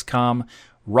 XCOM,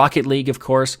 Rocket League, of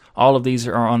course. All of these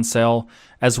are on sale,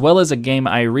 as well as a game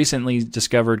I recently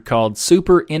discovered called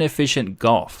Super Inefficient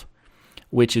Golf,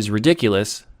 which is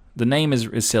ridiculous. The name is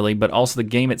silly, but also the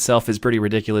game itself is pretty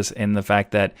ridiculous in the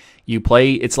fact that you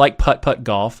play, it's like putt-putt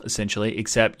golf, essentially,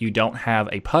 except you don't have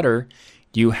a putter.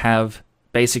 You have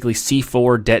basically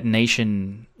C4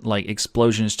 detonation, like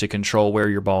explosions to control where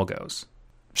your ball goes.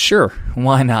 Sure,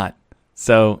 why not?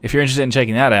 So if you're interested in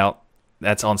checking that out,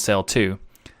 that's on sale too.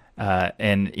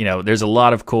 And there's a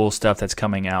lot of cool stuff that's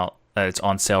coming out. It's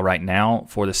on sale right now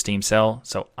for the Steam sale.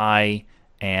 So I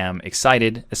am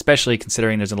excited, especially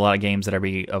considering there's a lot of games that are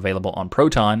be available on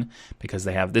Proton, because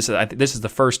they have this. This is the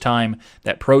first time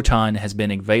that Proton has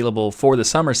been available for the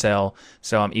summer sale,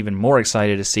 so I'm even more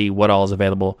excited to see what all is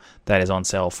available that is on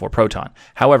sale for Proton.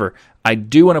 However, I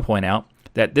do want to point out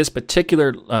that this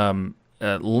particular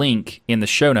link in the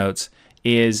show notes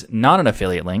is not an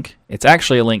affiliate link. It's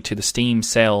actually a link to the Steam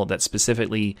sale that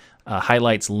specifically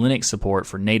highlights Linux support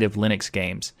for native Linux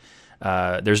games.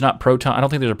 There's not Proton. I don't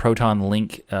think there's a Proton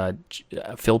link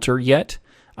filter yet.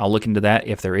 I'll look into that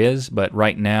if there is, but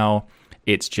right now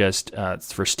it's just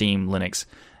it's for Steam Linux.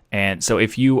 And so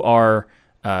if you are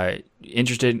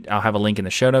interested, I'll have a link in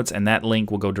the show notes, and that link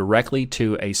will go directly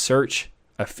to a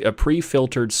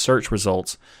pre-filtered search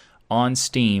results on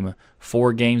Steam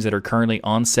for games that are currently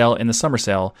on sale in the summer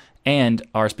sale and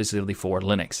are specifically for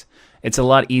Linux. It's a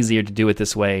lot easier to do it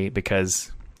this way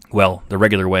because, well, the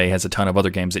regular way has a ton of other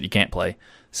games that you can't play.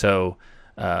 So,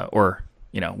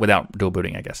 without dual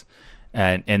booting, I guess.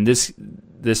 And this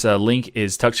link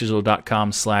is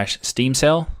tuxdigital.com/Steam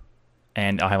sale,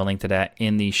 and I'll have a link to that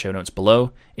in the show notes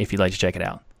below if you'd like to check it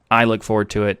out. I look forward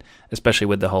to it, especially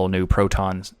with the whole new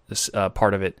Proton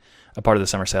part of it, a part of the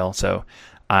summer sale. So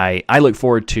I look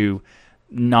forward to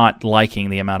not liking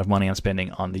the amount of money I'm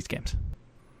spending on these games.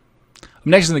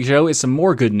 Next in the show is some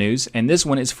more good news, and this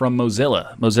one is from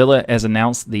Mozilla. Mozilla has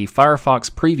announced the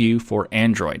Firefox preview for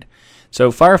Android.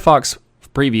 So Firefox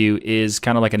Preview is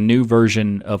kind of like a new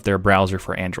version of their browser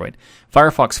for Android.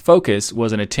 Firefox Focus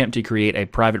was an attempt to create a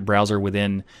private browser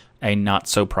within a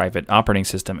not-so-private operating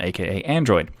system, aka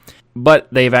Android. But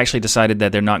they've actually decided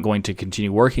that they're not going to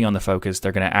continue working on the Focus.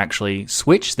 They're going to actually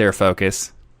switch their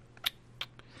focus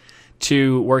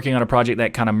to working on a project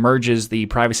that kind of merges the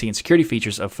privacy and security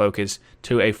features of Focus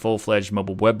to a full-fledged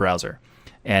mobile web browser.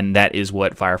 And that is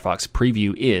what Firefox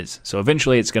Preview is. So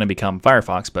eventually it's going to become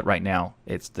Firefox, but right now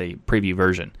it's the preview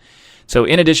version. So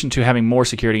in addition to having more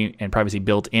security and privacy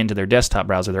built into their desktop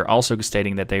browser, they're also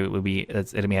stating that it'll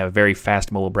have a very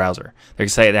fast mobile browser. They're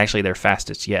saying actually their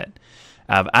fastest yet.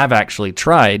 I've actually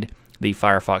tried the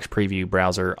Firefox Preview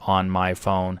browser on my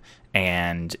phone,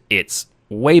 and it's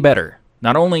way better.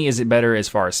 Not only is it better as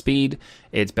far as speed,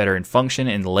 it's better in function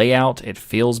and layout. It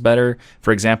feels better.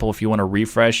 For example, if you want to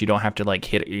refresh, you don't have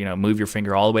to move your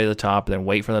finger all the way to the top, then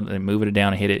wait for them, then move it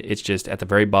down and hit it. It's just at the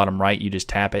very bottom right. You just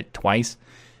tap it twice,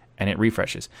 and it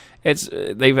refreshes.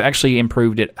 They've actually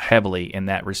improved it heavily in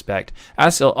that respect.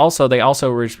 They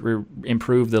also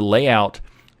improved the layout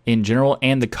in general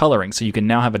and the coloring, so you can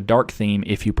now have a dark theme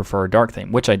if you prefer a dark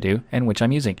theme, which I do and which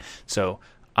I'm using. So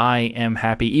I am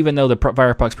happy, even though the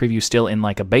Firefox Preview is still in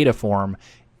like a beta form.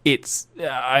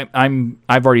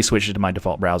 I've already switched it to my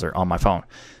default browser on my phone,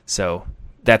 so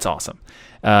that's awesome.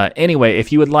 Anyway,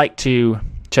 if you would like to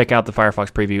check out the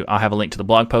Firefox Preview, I'll have a link to the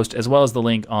blog post as well as the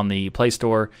link on the Play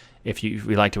Store if you'd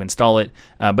like to install it.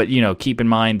 But keep in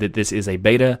mind that this is a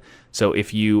beta, so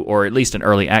or at least an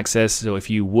early access. So if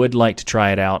you would like to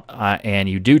try it out and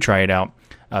you do try it out,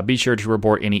 be sure to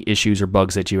report any issues or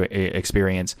bugs that you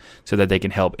experience so that they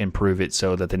can help improve it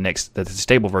so that the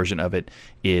stable version of it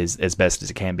is as best as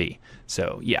it can be.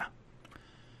 So, yeah.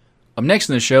 Up next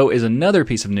in the show is another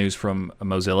piece of news from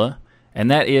Mozilla, and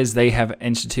that is they have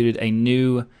instituted a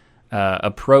new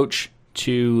approach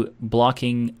to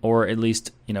blocking or at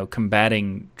least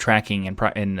combating tracking and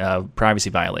privacy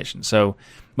violations. So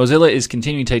Mozilla is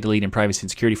continuing to take the lead in privacy and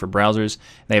security for browsers.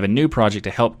 They have a new project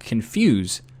to help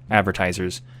confuse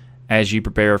advertisers as you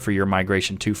prepare for your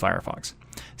migration to Firefox.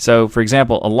 So, for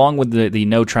example, along with the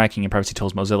no tracking and privacy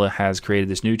tools, Mozilla has created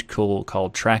this new tool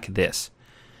called Track This.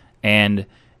 And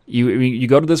you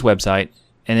go to this website,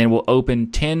 and it will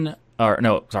open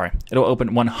it'll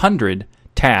open 100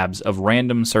 tabs of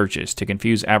random searches to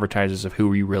confuse advertisers of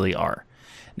who you really are.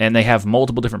 And they have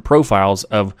multiple different profiles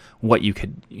of what you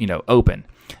could, open.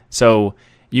 So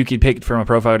you could pick from a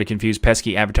profile to confuse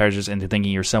pesky advertisers into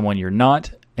thinking you're someone you're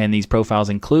not. And these profiles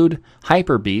include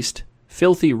Hyperbeast,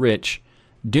 Filthy Rich,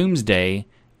 Doomsday,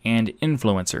 and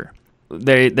Influencer.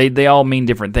 They all mean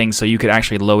different things, so you could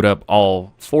actually load up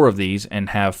all 4 of these and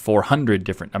have 400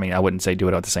 different... I wouldn't say do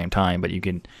it at the same time, but you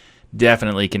can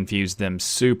definitely confuse them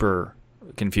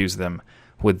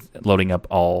with loading up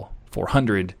all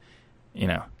 400,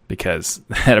 because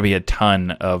that'll be a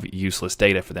ton of useless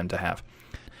data for them to have.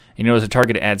 As the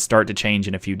targeted ads start to change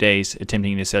in a few days,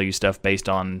 attempting to sell you stuff based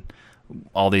on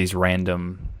all these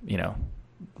random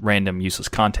useless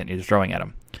content you're throwing at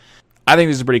them. I think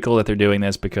this is pretty cool that they're doing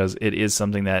this because it is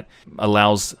something that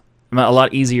allows a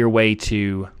lot easier way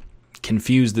to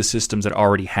confuse the systems that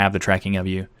already have the tracking of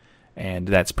you, and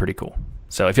that's pretty cool.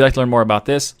 So if you'd like to learn more about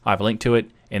this, I have a link to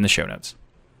it in the show notes.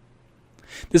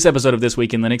 This episode of This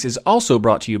Week in Linux is also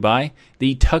brought to you by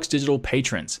the Tux Digital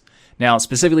patrons. Now,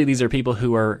 specifically, these are people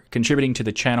who are contributing to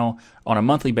the channel on a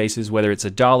monthly basis, whether it's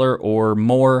 $1 or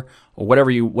more, or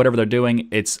whatever they're doing.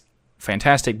 It's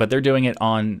fantastic, but they're doing it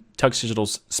on Tux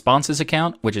Digital's sponsors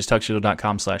account, which is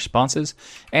tuxdigital.com/sponsors,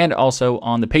 and also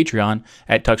on the Patreon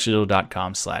at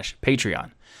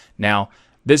tuxdigital.com/Patreon. Now,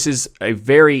 this is a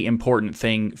very important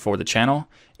thing for the channel.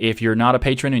 If you're not a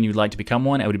patron and you'd like to become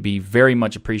one, I would be very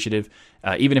much appreciative,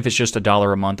 even if it's just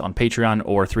 $1 a month on Patreon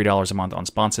or $3 a month on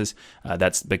sponsors.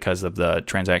 That's because of the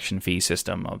transaction fee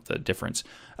system of the difference.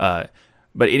 But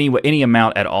anyway, any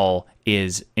amount at all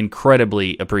is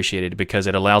incredibly appreciated because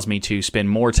it allows me to spend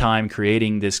more time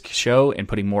creating this show and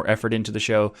putting more effort into the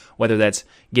show, whether that's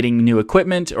getting new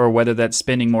equipment or whether that's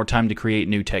spending more time to create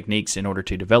new techniques in order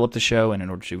to develop the show and in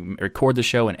order to record the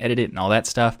show and edit it and all that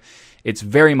stuff. It's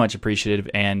very much appreciative,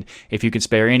 and if you could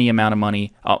spare any amount of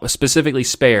money, specifically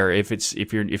spare, if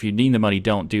you need the money,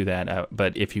 don't do that.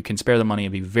 But if you can spare the money,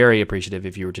 I'd be very appreciative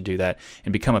if you were to do that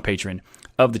and become a patron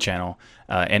of the channel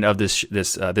and of this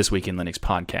Week in Linux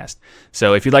podcast.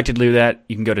 So if you'd like to do that,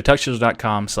 you can go to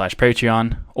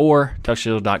tuxdigital.com/Patreon or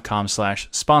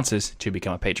tuxdigital.com/sponsors to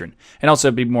become a patron. And also,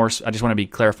 I just want to be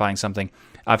clarifying something.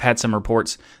 I've had some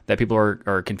reports that people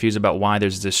are confused about why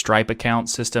there's this Stripe account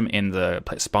system in the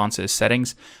sponsors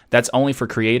settings. That's only for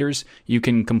creators. You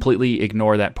can completely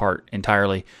ignore that part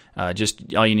entirely.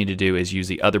 Just all you need to do is use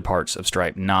the other parts of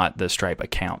Stripe, not the Stripe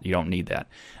account. You don't need that.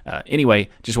 Anyway,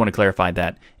 just want to clarify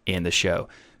that in the show.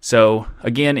 So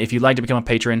again, if you'd like to become a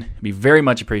patron, it'd be very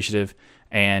much appreciative.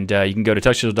 And you can go to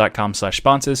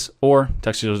tuxedos.com/sponsors or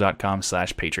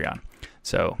tuxedos.com/Patreon.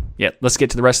 So, yeah, let's get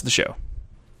to the rest of the show.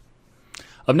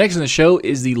 Up next in the show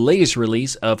is the latest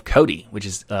release of Kodi, which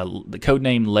is the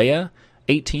codename Leia.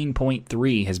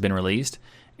 18.3 has been released.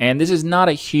 And this is not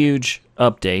a huge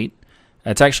update.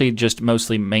 It's actually just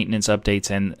mostly maintenance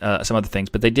updates and some other things.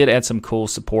 But they did add some cool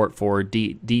support for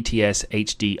DTS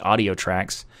HD audio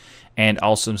tracks, and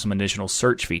also some additional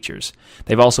search features.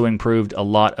 They've also improved a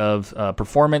lot of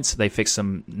performance. They fixed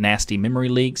some nasty memory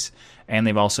leaks, and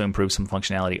they've also improved some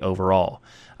functionality overall.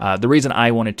 The reason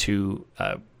I wanted to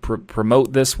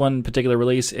promote this one particular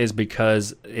release is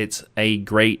because it's a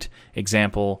great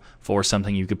example for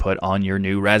something you could put on your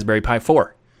new Raspberry Pi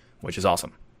 4, which is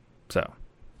awesome. So,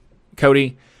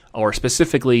 Kodi, or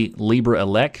specifically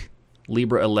LibreElec,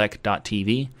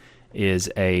 LibreElec.tv, is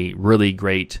a really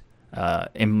great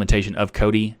implementation of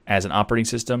Kodi as an operating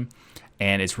system,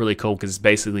 and it's really cool because it's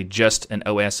basically just an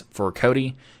OS for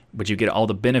Kodi, but you get all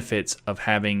the benefits of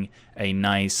having a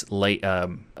nice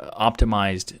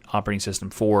optimized operating system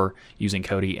for using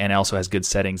Kodi, and also has good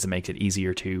settings that makes it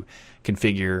easier to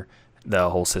configure the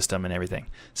whole system and everything.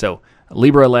 So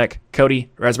LibreElec, Kodi,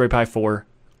 Raspberry Pi 4,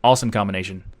 awesome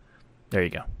combination. There you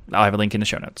go. I'll have a link in the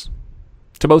show notes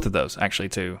to both of those, actually,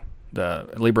 to the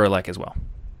LibreElec as well.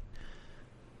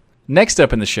 Next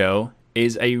up in the show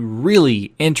is a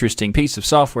really interesting piece of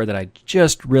software that I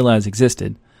just realized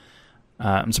existed.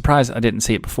 I'm surprised I didn't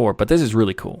see it before, but this is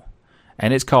really cool.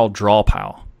 And it's called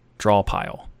Drawpile.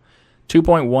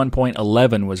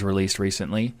 2.1.11 was released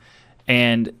recently.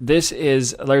 And there's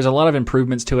a lot of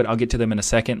improvements to it. I'll get to them in a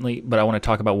second, but I want to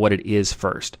talk about what it is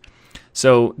first.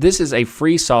 So this is a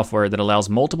free software that allows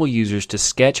multiple users to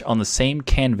sketch on the same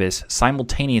canvas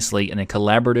simultaneously in a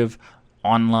collaborative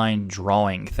online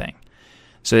drawing thing.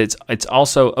 So it's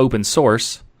also open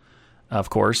source, of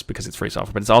course, because it's free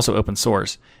software, but it's also open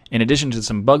source. In addition to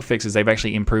some bug fixes, they've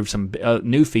actually improved some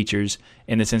new features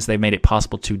in the sense they've made it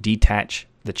possible to detach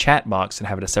the chat box and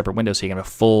have it a separate window so you can have a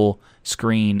full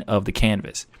screen of the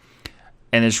canvas.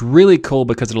 And it's really cool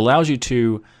because it allows you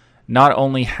to not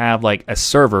only have like a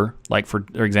server, like for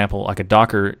example, like a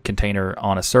Docker container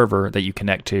on a server that you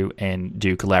connect to and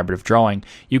do collaborative drawing,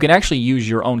 you can actually use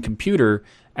your own computer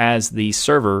as the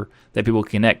server that people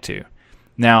connect to.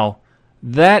 Now,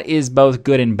 that is both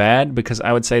good and bad, because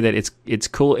I would say that it's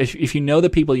cool. If you know the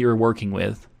people you're working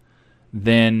with,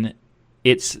 then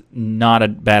it's not a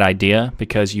bad idea,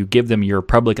 because you give them your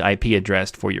public IP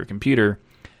address for your computer,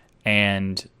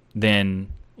 and then,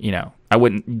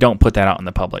 don't put that out in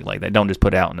the public like that. Don't just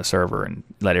put it out on the server and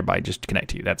let everybody just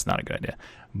connect to you. That's not a good idea.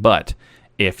 But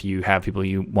if you have people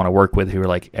you want to work with who are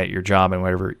like at your job and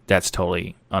whatever, that's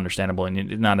totally understandable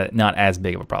and not as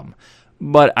big of a problem.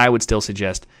 But I would still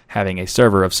suggest having a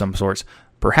server of some sorts,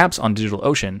 perhaps on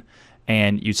DigitalOcean,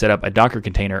 and you set up a Docker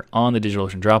container on the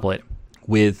DigitalOcean droplet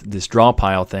with this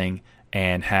Drawpile thing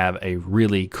and have a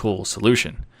really cool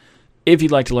solution. If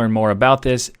you'd like to learn more about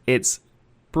this, it's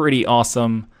pretty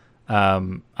awesome.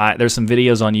 There's some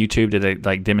videos on YouTube to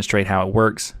demonstrate how it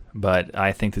works, but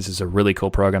I think this is a really cool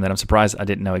program that I'm surprised I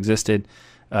didn't know existed.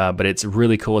 But it's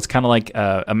really cool. It's kind of like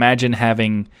imagine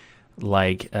having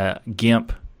like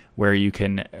GIMP, where you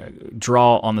can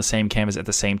draw on the same canvas at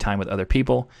the same time with other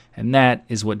people, and that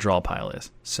is what Drawpile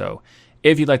is. So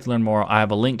if you'd like to learn more, I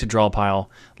have a link to Drawpile,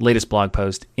 latest blog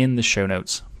post, in the show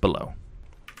notes below.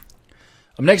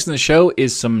 Up next in the show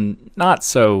is some not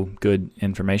so good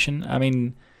information. I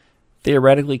mean,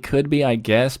 theoretically could be, I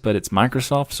guess, but it's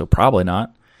Microsoft, so probably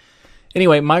not.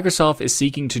 Anyway, Microsoft is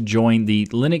seeking to join the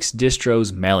Linux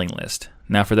distros mailing list.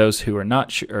 Now, for those who are not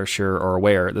sure or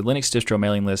aware, the Linux distro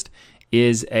mailing list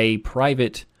is a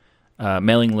private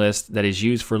mailing list that is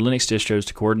used for Linux distros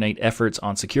to coordinate efforts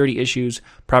on security issues,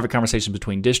 private conversations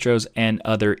between distros, and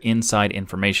other inside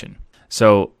information.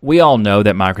 So we all know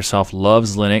that Microsoft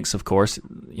loves Linux, of course.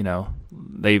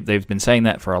 They've been saying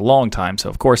that for a long time, so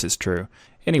of course it's true.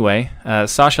 Anyway,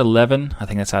 Sasha Levin, I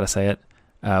think that's how to say it,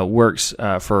 works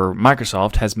for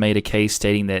Microsoft, has made a case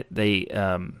stating that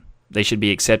they should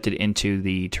be accepted into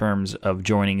the terms of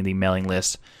joining the mailing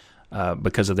list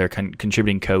because of their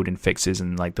contributing code and fixes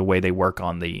and like the way they work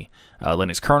on the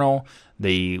Linux kernel,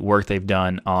 the work they've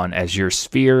done on Azure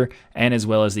Sphere, and as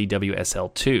well as the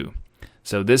WSL2.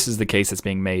 So this is the case that's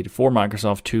being made for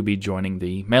Microsoft to be joining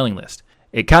the mailing list.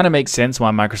 it kind of makes sense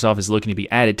why Microsoft is looking to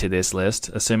be added to this list,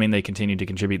 assuming they continue to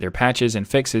contribute their patches and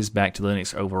fixes back to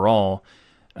Linux overall.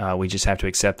 We just have to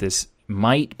accept this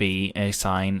might be a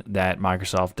sign that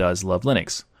Microsoft does love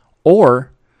Linux,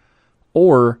 or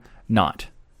not.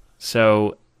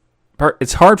 So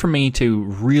it's hard for me to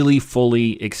really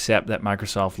fully accept that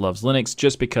Microsoft loves Linux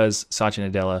just because Satya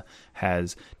Nadella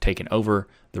has taken over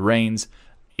the reins.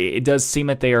 It does seem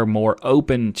that they are more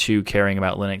open to caring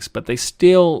about Linux, but they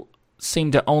still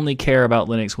seem to only care about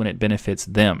Linux when it benefits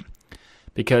them.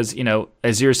 Because,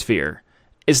 Azure Sphere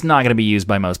is not going to be used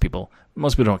by most people.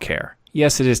 Most people don't care.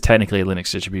 Yes, it is technically a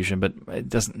Linux distribution, but it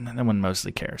doesn't. No one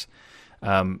mostly cares.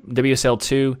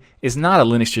 WSL2 is not a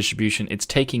Linux distribution. It's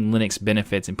taking Linux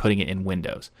benefits and putting it in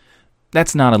Windows.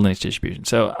 That's not a Linux distribution.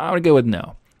 So I would go with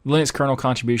no. Linux kernel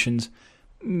contributions,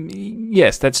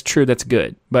 yes, that's true. That's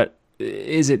good. But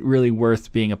is it really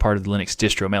worth being a part of the Linux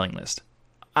distro mailing list?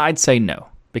 I'd say no,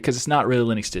 because it's not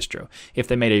really a Linux distro. If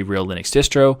they made a real Linux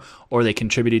distro, or they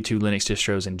contributed to Linux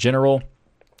distros in general,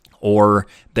 or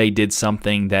they did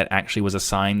something that actually was a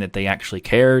sign that they actually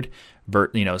cared,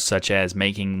 such as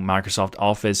making Microsoft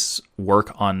Office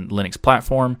work on Linux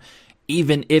platform,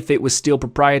 even if it was still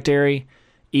proprietary,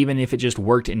 even if it just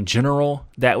worked in general,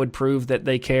 that would prove that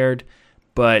they cared.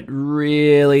 But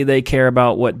really, they care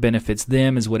about what benefits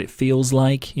them, is what it feels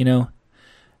like,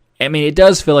 I mean, it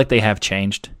does feel like they have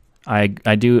changed. I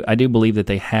do believe that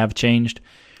they have changed,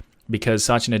 because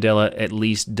Satya Nadella at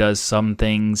least does some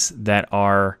things that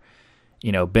are,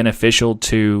 beneficial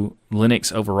to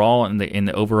Linux overall and in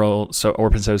the overall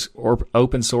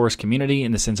open source community,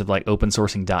 in the sense of like open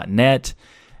sourcing .NET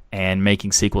and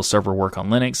making SQL Server work on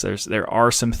Linux. There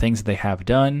are some things that they have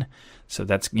done, so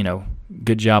that's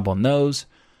good job on those.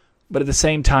 But at the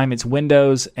same time, it's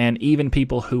Windows, and even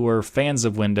people who are fans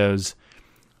of Windows,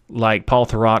 like Paul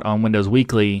Thurrott on Windows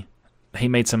Weekly, he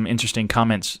made some interesting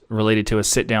comments related to a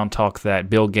sit-down talk that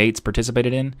Bill Gates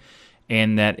participated in,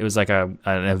 and that it was like an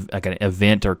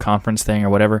event or conference thing or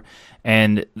whatever.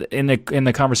 And in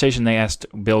the conversation, they asked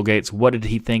Bill Gates what did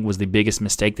he think was the biggest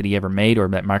mistake that he ever made, or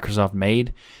that Microsoft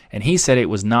made, and he said it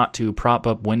was not to prop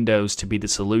up Windows to be the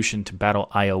solution to battle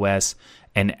iOS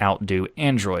and outdo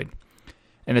Android.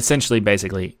 And essentially,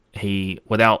 basically, he,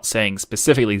 without saying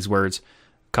specifically these words,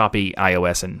 copy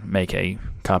iOS and make a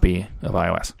copy of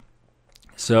iOS.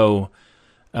 So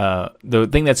the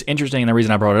thing that's interesting, and the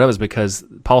reason I brought it up, is because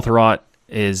Paul Thurrott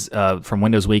is from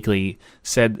Windows Weekly,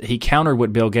 said he countered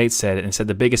what Bill Gates said and said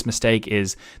the biggest mistake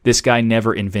is this guy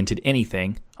never invented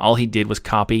anything. All he did was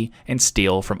copy and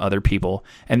steal from other people,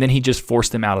 and then he just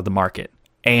forced them out of the market.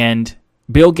 And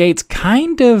Bill Gates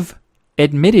kind of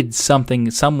admitted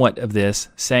somewhat of this,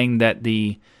 saying that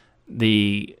in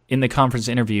the conference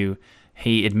interview,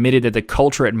 he admitted that the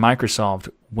culture at Microsoft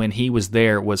when he was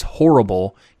there was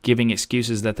horrible, giving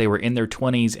excuses that they were in their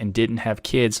 20s and didn't have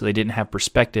kids, so they didn't have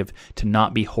perspective to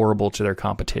not be horrible to their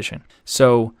competition.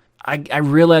 So I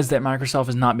realize that Microsoft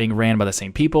is not being ran by the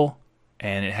same people,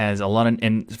 and it has a lot of,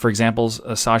 and for example,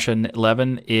 Satya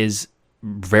Levin is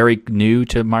very new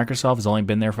to Microsoft, has only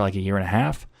been there for like a year and a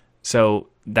half. So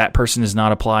that person is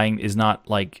not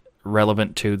like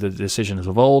relevant to the decisions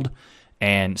of old.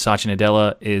 And Satya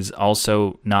Nadella is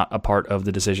also not a part of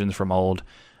the decisions from old.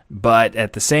 But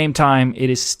at the same time, it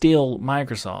is still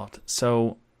Microsoft.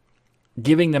 So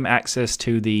giving them access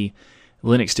to the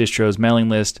Linux distros mailing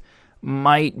list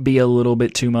might be a little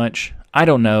bit too much. I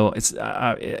don't know. It's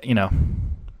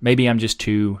maybe I'm just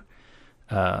too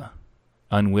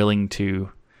unwilling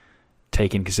to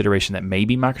take in consideration that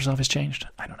maybe Microsoft has changed.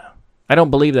 I don't know. I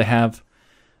don't believe they have.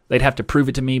 They'd have to prove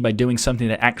it to me by doing something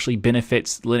that actually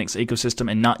benefits the Linux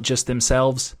ecosystem and not just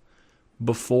themselves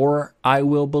before I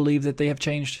will believe that they have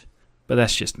changed. But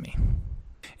that's just me.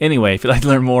 Anyway, if you'd like to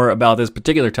learn more about this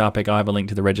particular topic, I'll have a link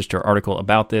to the Register article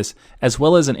about this, as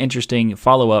well as an interesting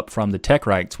follow-up from the Tech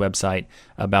Rights website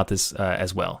about this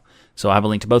as well. So I'll have a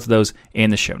link to both of those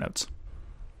in the show notes.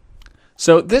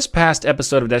 So this past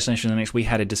episode of Destination Linux, we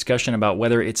had a discussion about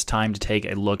whether it's time to take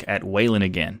a look at Wayland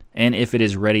again, and if it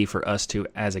is ready for us to,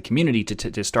 as a community,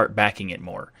 to start backing it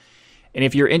more. And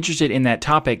if you're interested in that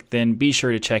topic, then be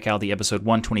sure to check out the episode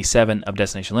 127 of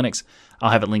Destination Linux.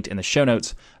 I'll have it linked in the show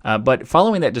notes. But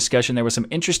following that discussion, there was some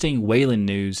interesting Wayland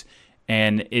news,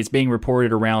 and it's being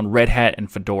reported around Red Hat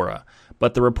and Fedora.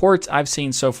 But the reports I've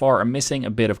seen so far are missing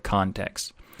a bit of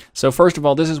context. So first of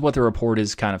all, this is what the report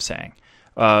is kind of saying.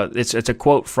 It's a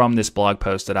quote from this blog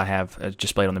post that I have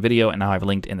displayed on the video, and now I've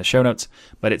linked in the show notes.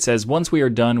 But it says, once we are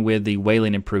done with the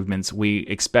Wayland improvements, we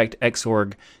expect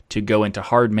Xorg to go into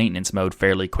hard maintenance mode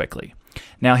fairly quickly.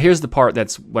 Now, here's the part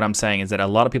that's what I'm saying, is that a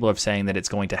lot of people are saying that it's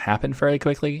going to happen fairly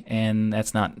quickly, and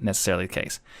that's not necessarily the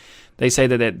case. They say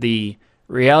that the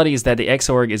reality is that the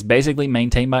Xorg is basically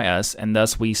maintained by us, and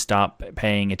thus we stop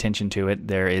paying attention to it.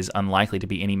 There is unlikely to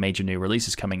be any major new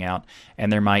releases coming out,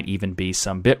 and there might even be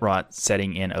some bit rot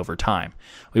setting in over time.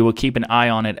 We will keep an eye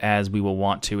on it, as we will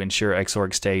want to ensure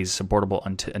Xorg stays supportable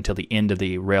until the end of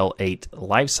the RHEL 8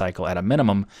 life cycle at a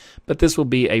minimum, but this will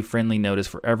be a friendly notice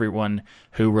for everyone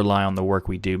who rely on the work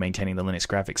we do maintaining the Linux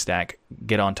graphics stack.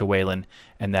 Get onto Wayland,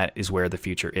 and that is where the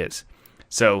future is.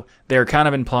 So they're kind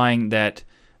of implying that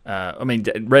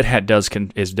Red Hat does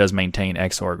maintain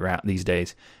Xorg these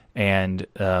days, and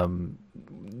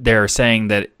they're saying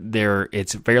that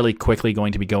it's fairly quickly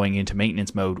going to be going into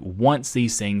maintenance mode once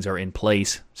these things are in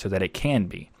place, so that it can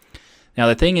be. Now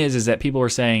the thing is that people are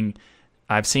saying,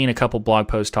 I've seen a couple blog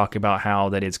posts talking about how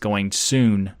that it's going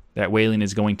soon, that Wayland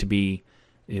is going to be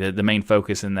the main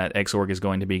focus, and that Xorg is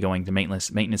going to be going to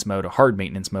maintenance mode, a hard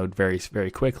maintenance mode, very,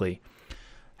 very quickly.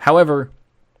 However,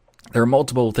 there are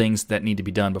multiple things that need to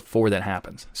be done before that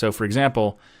happens. So, for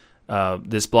example,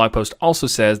 this blog post also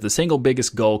says the single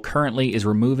biggest goal currently is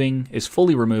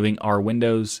fully removing our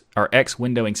X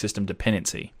windowing system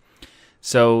dependency.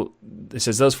 So, this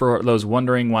says for those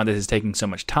wondering why this is taking so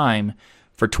much time,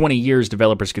 for 20 years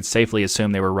developers could safely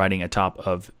assume they were writing atop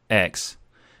of X,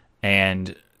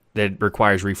 and that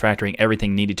requires refactoring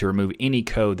everything needed to remove any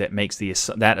code that makes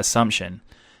that assumption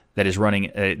that is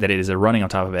running that it is running on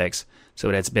top of X. So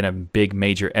it's been a big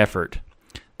major effort.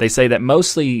 They say that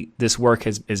mostly this work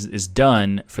is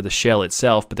done for the shell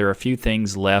itself, but there are a few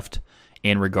things left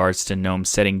in regards to GNOME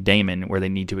setting daemon where they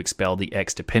need to expel the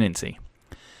X dependency.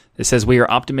 It says we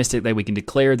are optimistic that we can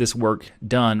declare this work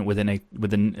done within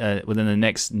the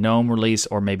next GNOME release,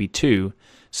 or maybe two,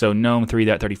 so GNOME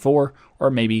 3.34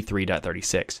 or maybe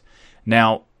 3.36.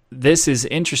 Now, this is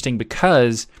interesting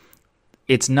because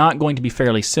it's not going to be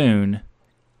fairly soon.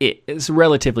 It's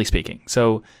relatively speaking.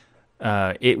 So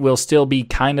it will still be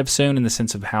kind of soon in the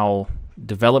sense of how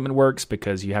development works,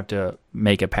 because you have to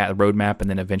make a roadmap and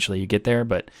then eventually you get there.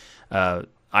 But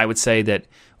I would say that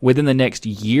within the next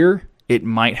year, it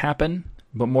might happen,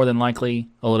 but more than likely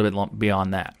a little bit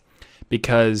beyond that,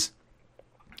 because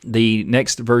the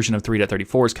next version of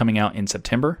 3.34 is coming out in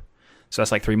September. So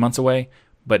that's like 3 months away.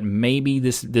 But maybe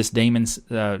this daemon's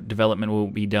development will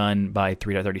be done by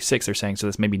 3.36, they're saying. So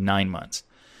that's maybe 9 months.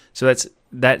 So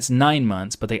that's 9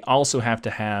 months, but they also have to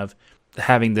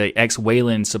having the X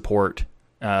Wayland support.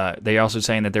 They're also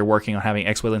saying that they're working on having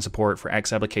X Wayland support for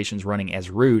X applications running as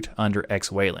root under X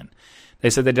Wayland. They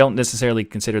said they don't necessarily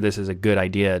consider this as a good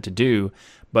idea to do,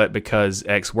 but because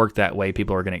X worked that way,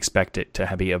 people are going to expect it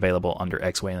to be available under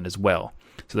X Wayland as well.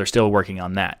 So they're still working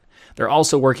on that. They're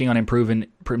also working on improving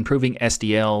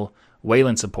SDL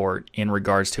Wayland support in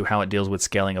regards to how it deals with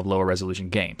scaling of lower resolution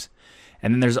games.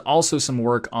 And then there's also some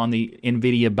work on the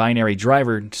NVIDIA binary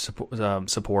driver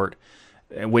support,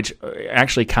 which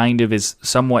actually kind of is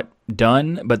somewhat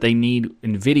done, but they need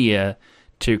NVIDIA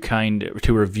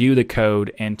to review the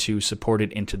code and to support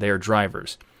it into their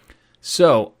drivers.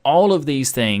 So all of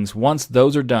these things, once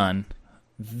those are done,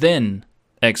 then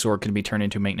Xorg can be turned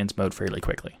into maintenance mode fairly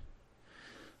quickly.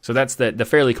 So that's the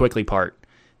fairly quickly part,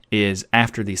 is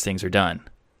after these things are done,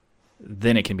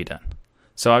 then it can be done.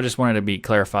 So I just wanted to be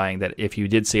clarifying that if you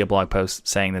did see a blog post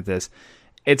saying that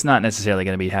it's not necessarily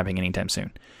going to be happening anytime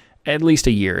soon. At least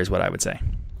a year is what I would say,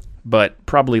 but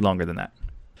probably longer than that.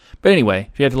 But anyway,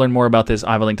 if you have to learn more about this,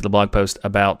 I have a link to the blog post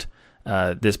about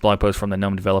this blog post from the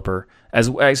GNOME developer.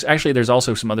 Actually, there's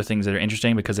also some other things that are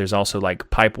interesting, because there's also like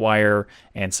Pipewire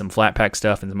and some Flatpak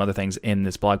stuff and some other things in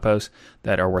this blog post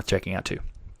that are worth checking out too.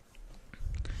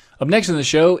 Up next in the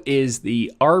show is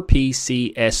the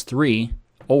RPCS3,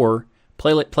 or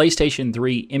PlayStation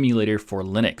 3 emulator for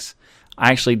Linux.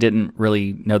 I actually didn't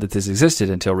really know that this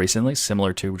existed until recently,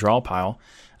 similar to Drawpile,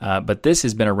 but this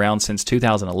has been around since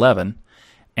 2011,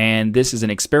 and this is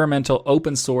an experimental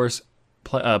open source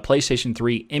PlayStation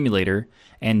 3 emulator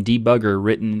and debugger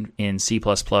written in C++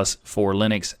 for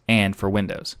Linux and for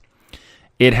Windows.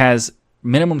 It has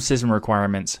minimum system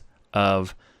requirements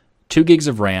of 2 gigs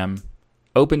of RAM,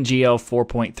 OpenGL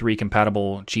 4.3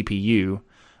 compatible GPU,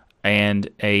 and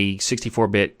a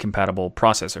 64-bit compatible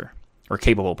processor, or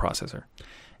capable processor.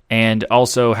 And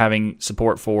also having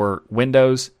support for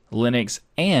Windows, Linux,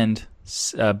 and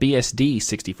BSD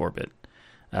 64-bit.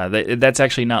 That's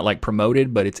actually not like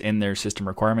promoted, but it's in their system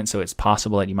requirements, so it's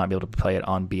possible that you might be able to play it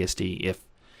on BSD if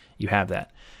you have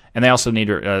that. And they also need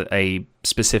a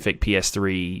specific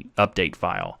PS3 update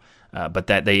file, but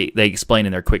that they explain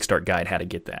in their quick start guide how to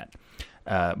get that.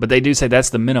 But they do say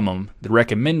that's the minimum. The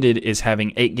recommended is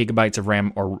having 8 gigabytes of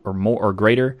RAM or more or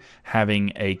greater,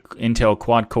 having a Intel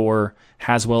quad-core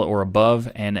Haswell or above,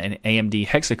 and an AMD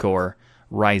hexa-core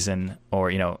Ryzen or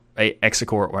a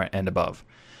Exacore and above.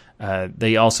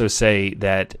 They also say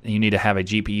that you need to have a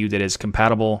GPU that is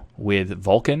compatible with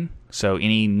Vulkan. So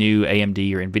any new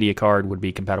AMD or NVIDIA card would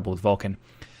be compatible with Vulkan.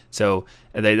 So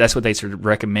that's what they sort of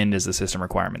recommend as the system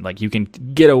requirement. Like, you can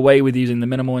get away with using the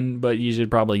minimal one, but you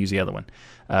should probably use the other one.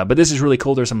 But this is really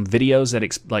cool. There's some videos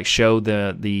that show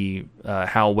the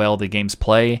how well the games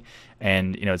play,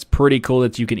 and it's pretty cool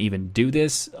that you can even do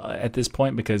this at this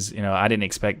point, because I didn't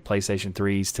expect PlayStation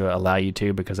 3s to allow you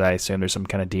to, because I assume there's some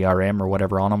kind of DRM or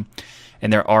whatever on them,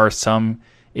 and there are some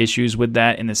issues with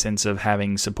that in the sense of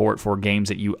having support for games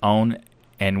that you own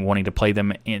and wanting to play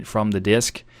them from the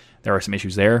disc. There are some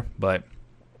issues there, but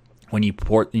when you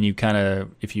port, and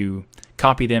if you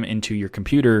copy them into your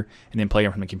computer and then play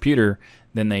them from the computer,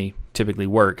 then they typically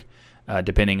work,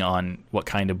 depending on what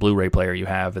kind of Blu-ray player you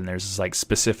have. And there's this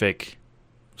specific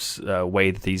way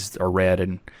that these are read.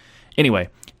 And anyway,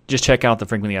 just check out the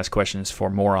frequently asked questions for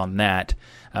more on that.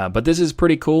 But this is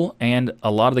pretty cool, and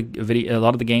a lot of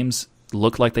the games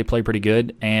look like they play pretty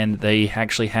good, and they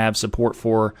actually have support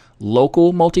for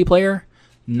local multiplayer,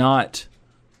 not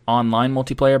online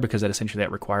multiplayer, because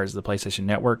that requires the PlayStation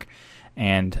Network,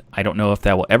 and I don't know if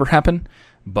that will ever happen,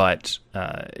 but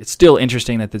it's still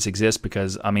interesting that this exists,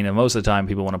 because most of the time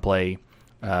people want to play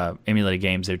emulated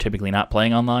games. They're typically not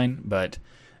playing online, but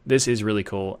this is really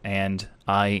cool, and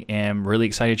I am really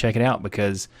excited to check it out,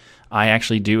 because I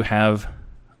actually do have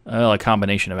a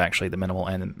combination of actually the minimal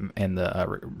and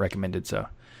the recommended, so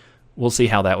we'll see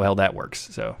how well that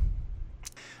works. So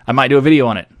I might do a video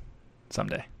on it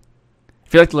someday.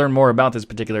 If you'd like to learn more about this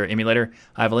particular emulator,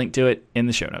 I have a link to it in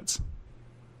the show notes.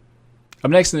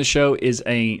 Up next in the show is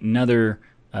another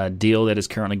deal that is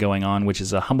currently going on, which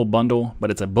is a Humble Bundle,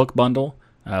 but it's a book bundle.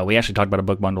 We actually talked about a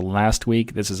book bundle last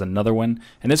week. This is another one,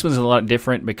 and this one's a lot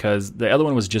different because the other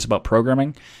one was just about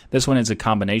programming. This one is a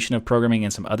combination of programming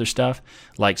and some other stuff,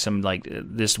 like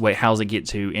this way, how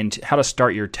to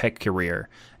start your tech career,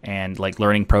 and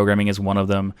learning programming is one of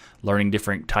them. Learning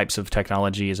different types of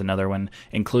technology is another one,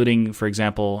 including, for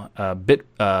example,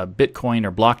 Bitcoin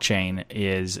or blockchain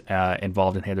is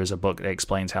involved in here. There's a book that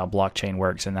explains how blockchain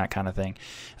works and that kind of thing.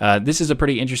 This is a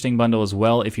pretty interesting bundle as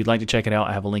well. If you'd like to check it out,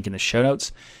 I have a link in the show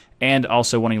notes. And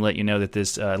also wanting to let you know that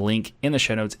this link in the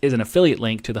show notes is an affiliate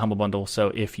link to the Humble Bundle.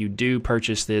 So if you do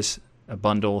purchase this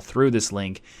bundle through this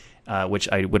link, which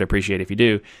I would appreciate if you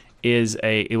do,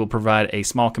 it will provide a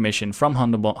small commission from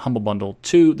Humble Bundle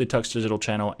to the Tux Digital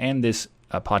channel and this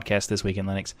podcast, This Week in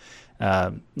Linux.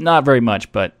 Not very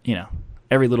much, but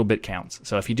every little bit counts.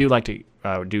 So if you do like to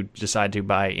decide to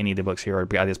buy any of the books here or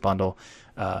buy this bundle,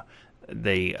 a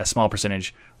small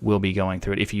percentage will be going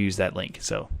through it if you use that link.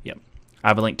 So yep, I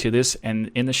have a link to this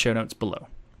and in the show notes below.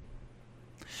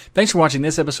 Thanks for watching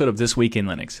this episode of This Week in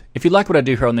Linux. If you like what I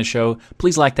do here on this show,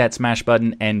 please like that smash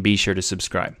button and be sure to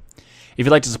subscribe. If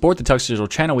you'd like to support the Tux Digital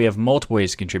channel, we have multiple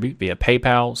ways to contribute via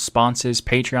PayPal, sponsors,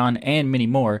 Patreon, and many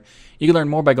more. You can learn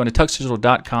more by going to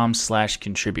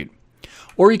tuxdigital.com/contribute.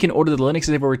 Or you can order the Linux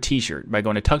is Everywhere t-shirt by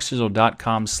going to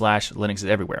tuxdigital.com/Linux is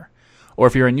Everywhere. Or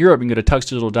if you're in Europe, you can go to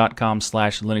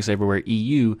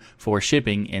tuxdigital.com/LinuxEverywhereEU for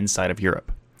shipping inside of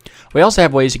Europe. We also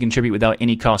have ways to contribute without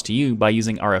any cost to you by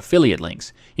using our affiliate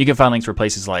links. You can find links for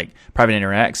places like Private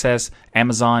Internet Access,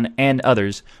 Amazon, and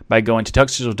others by going to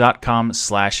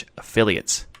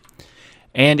tuxdigital.com/affiliates.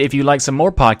 And if you'd like some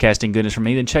more podcasting goodness from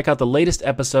me, then check out the latest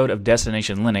episode of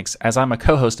Destination Linux, as I'm a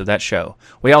co-host of that show.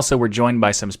 We also were joined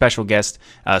by some special guests,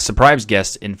 surprise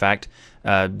guests, in fact,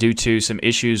 due to some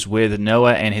issues with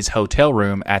Noah and his hotel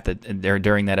room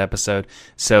during that episode.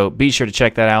 So be sure to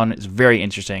check that out. It's a very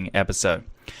interesting episode.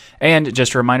 And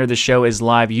just a reminder, the show is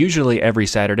live usually every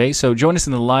Saturday, so join us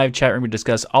in the live chat room to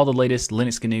discuss all the latest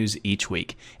Linux news each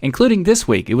week, including this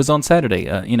week. It was on Saturday,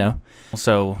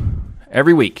 So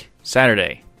every week,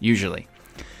 Saturday, usually.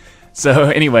 So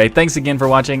anyway, thanks again for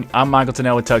watching. I'm Michael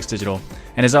Tennell with Tux Digital,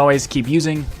 and as always, keep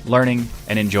using, learning,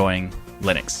 and enjoying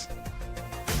Linux.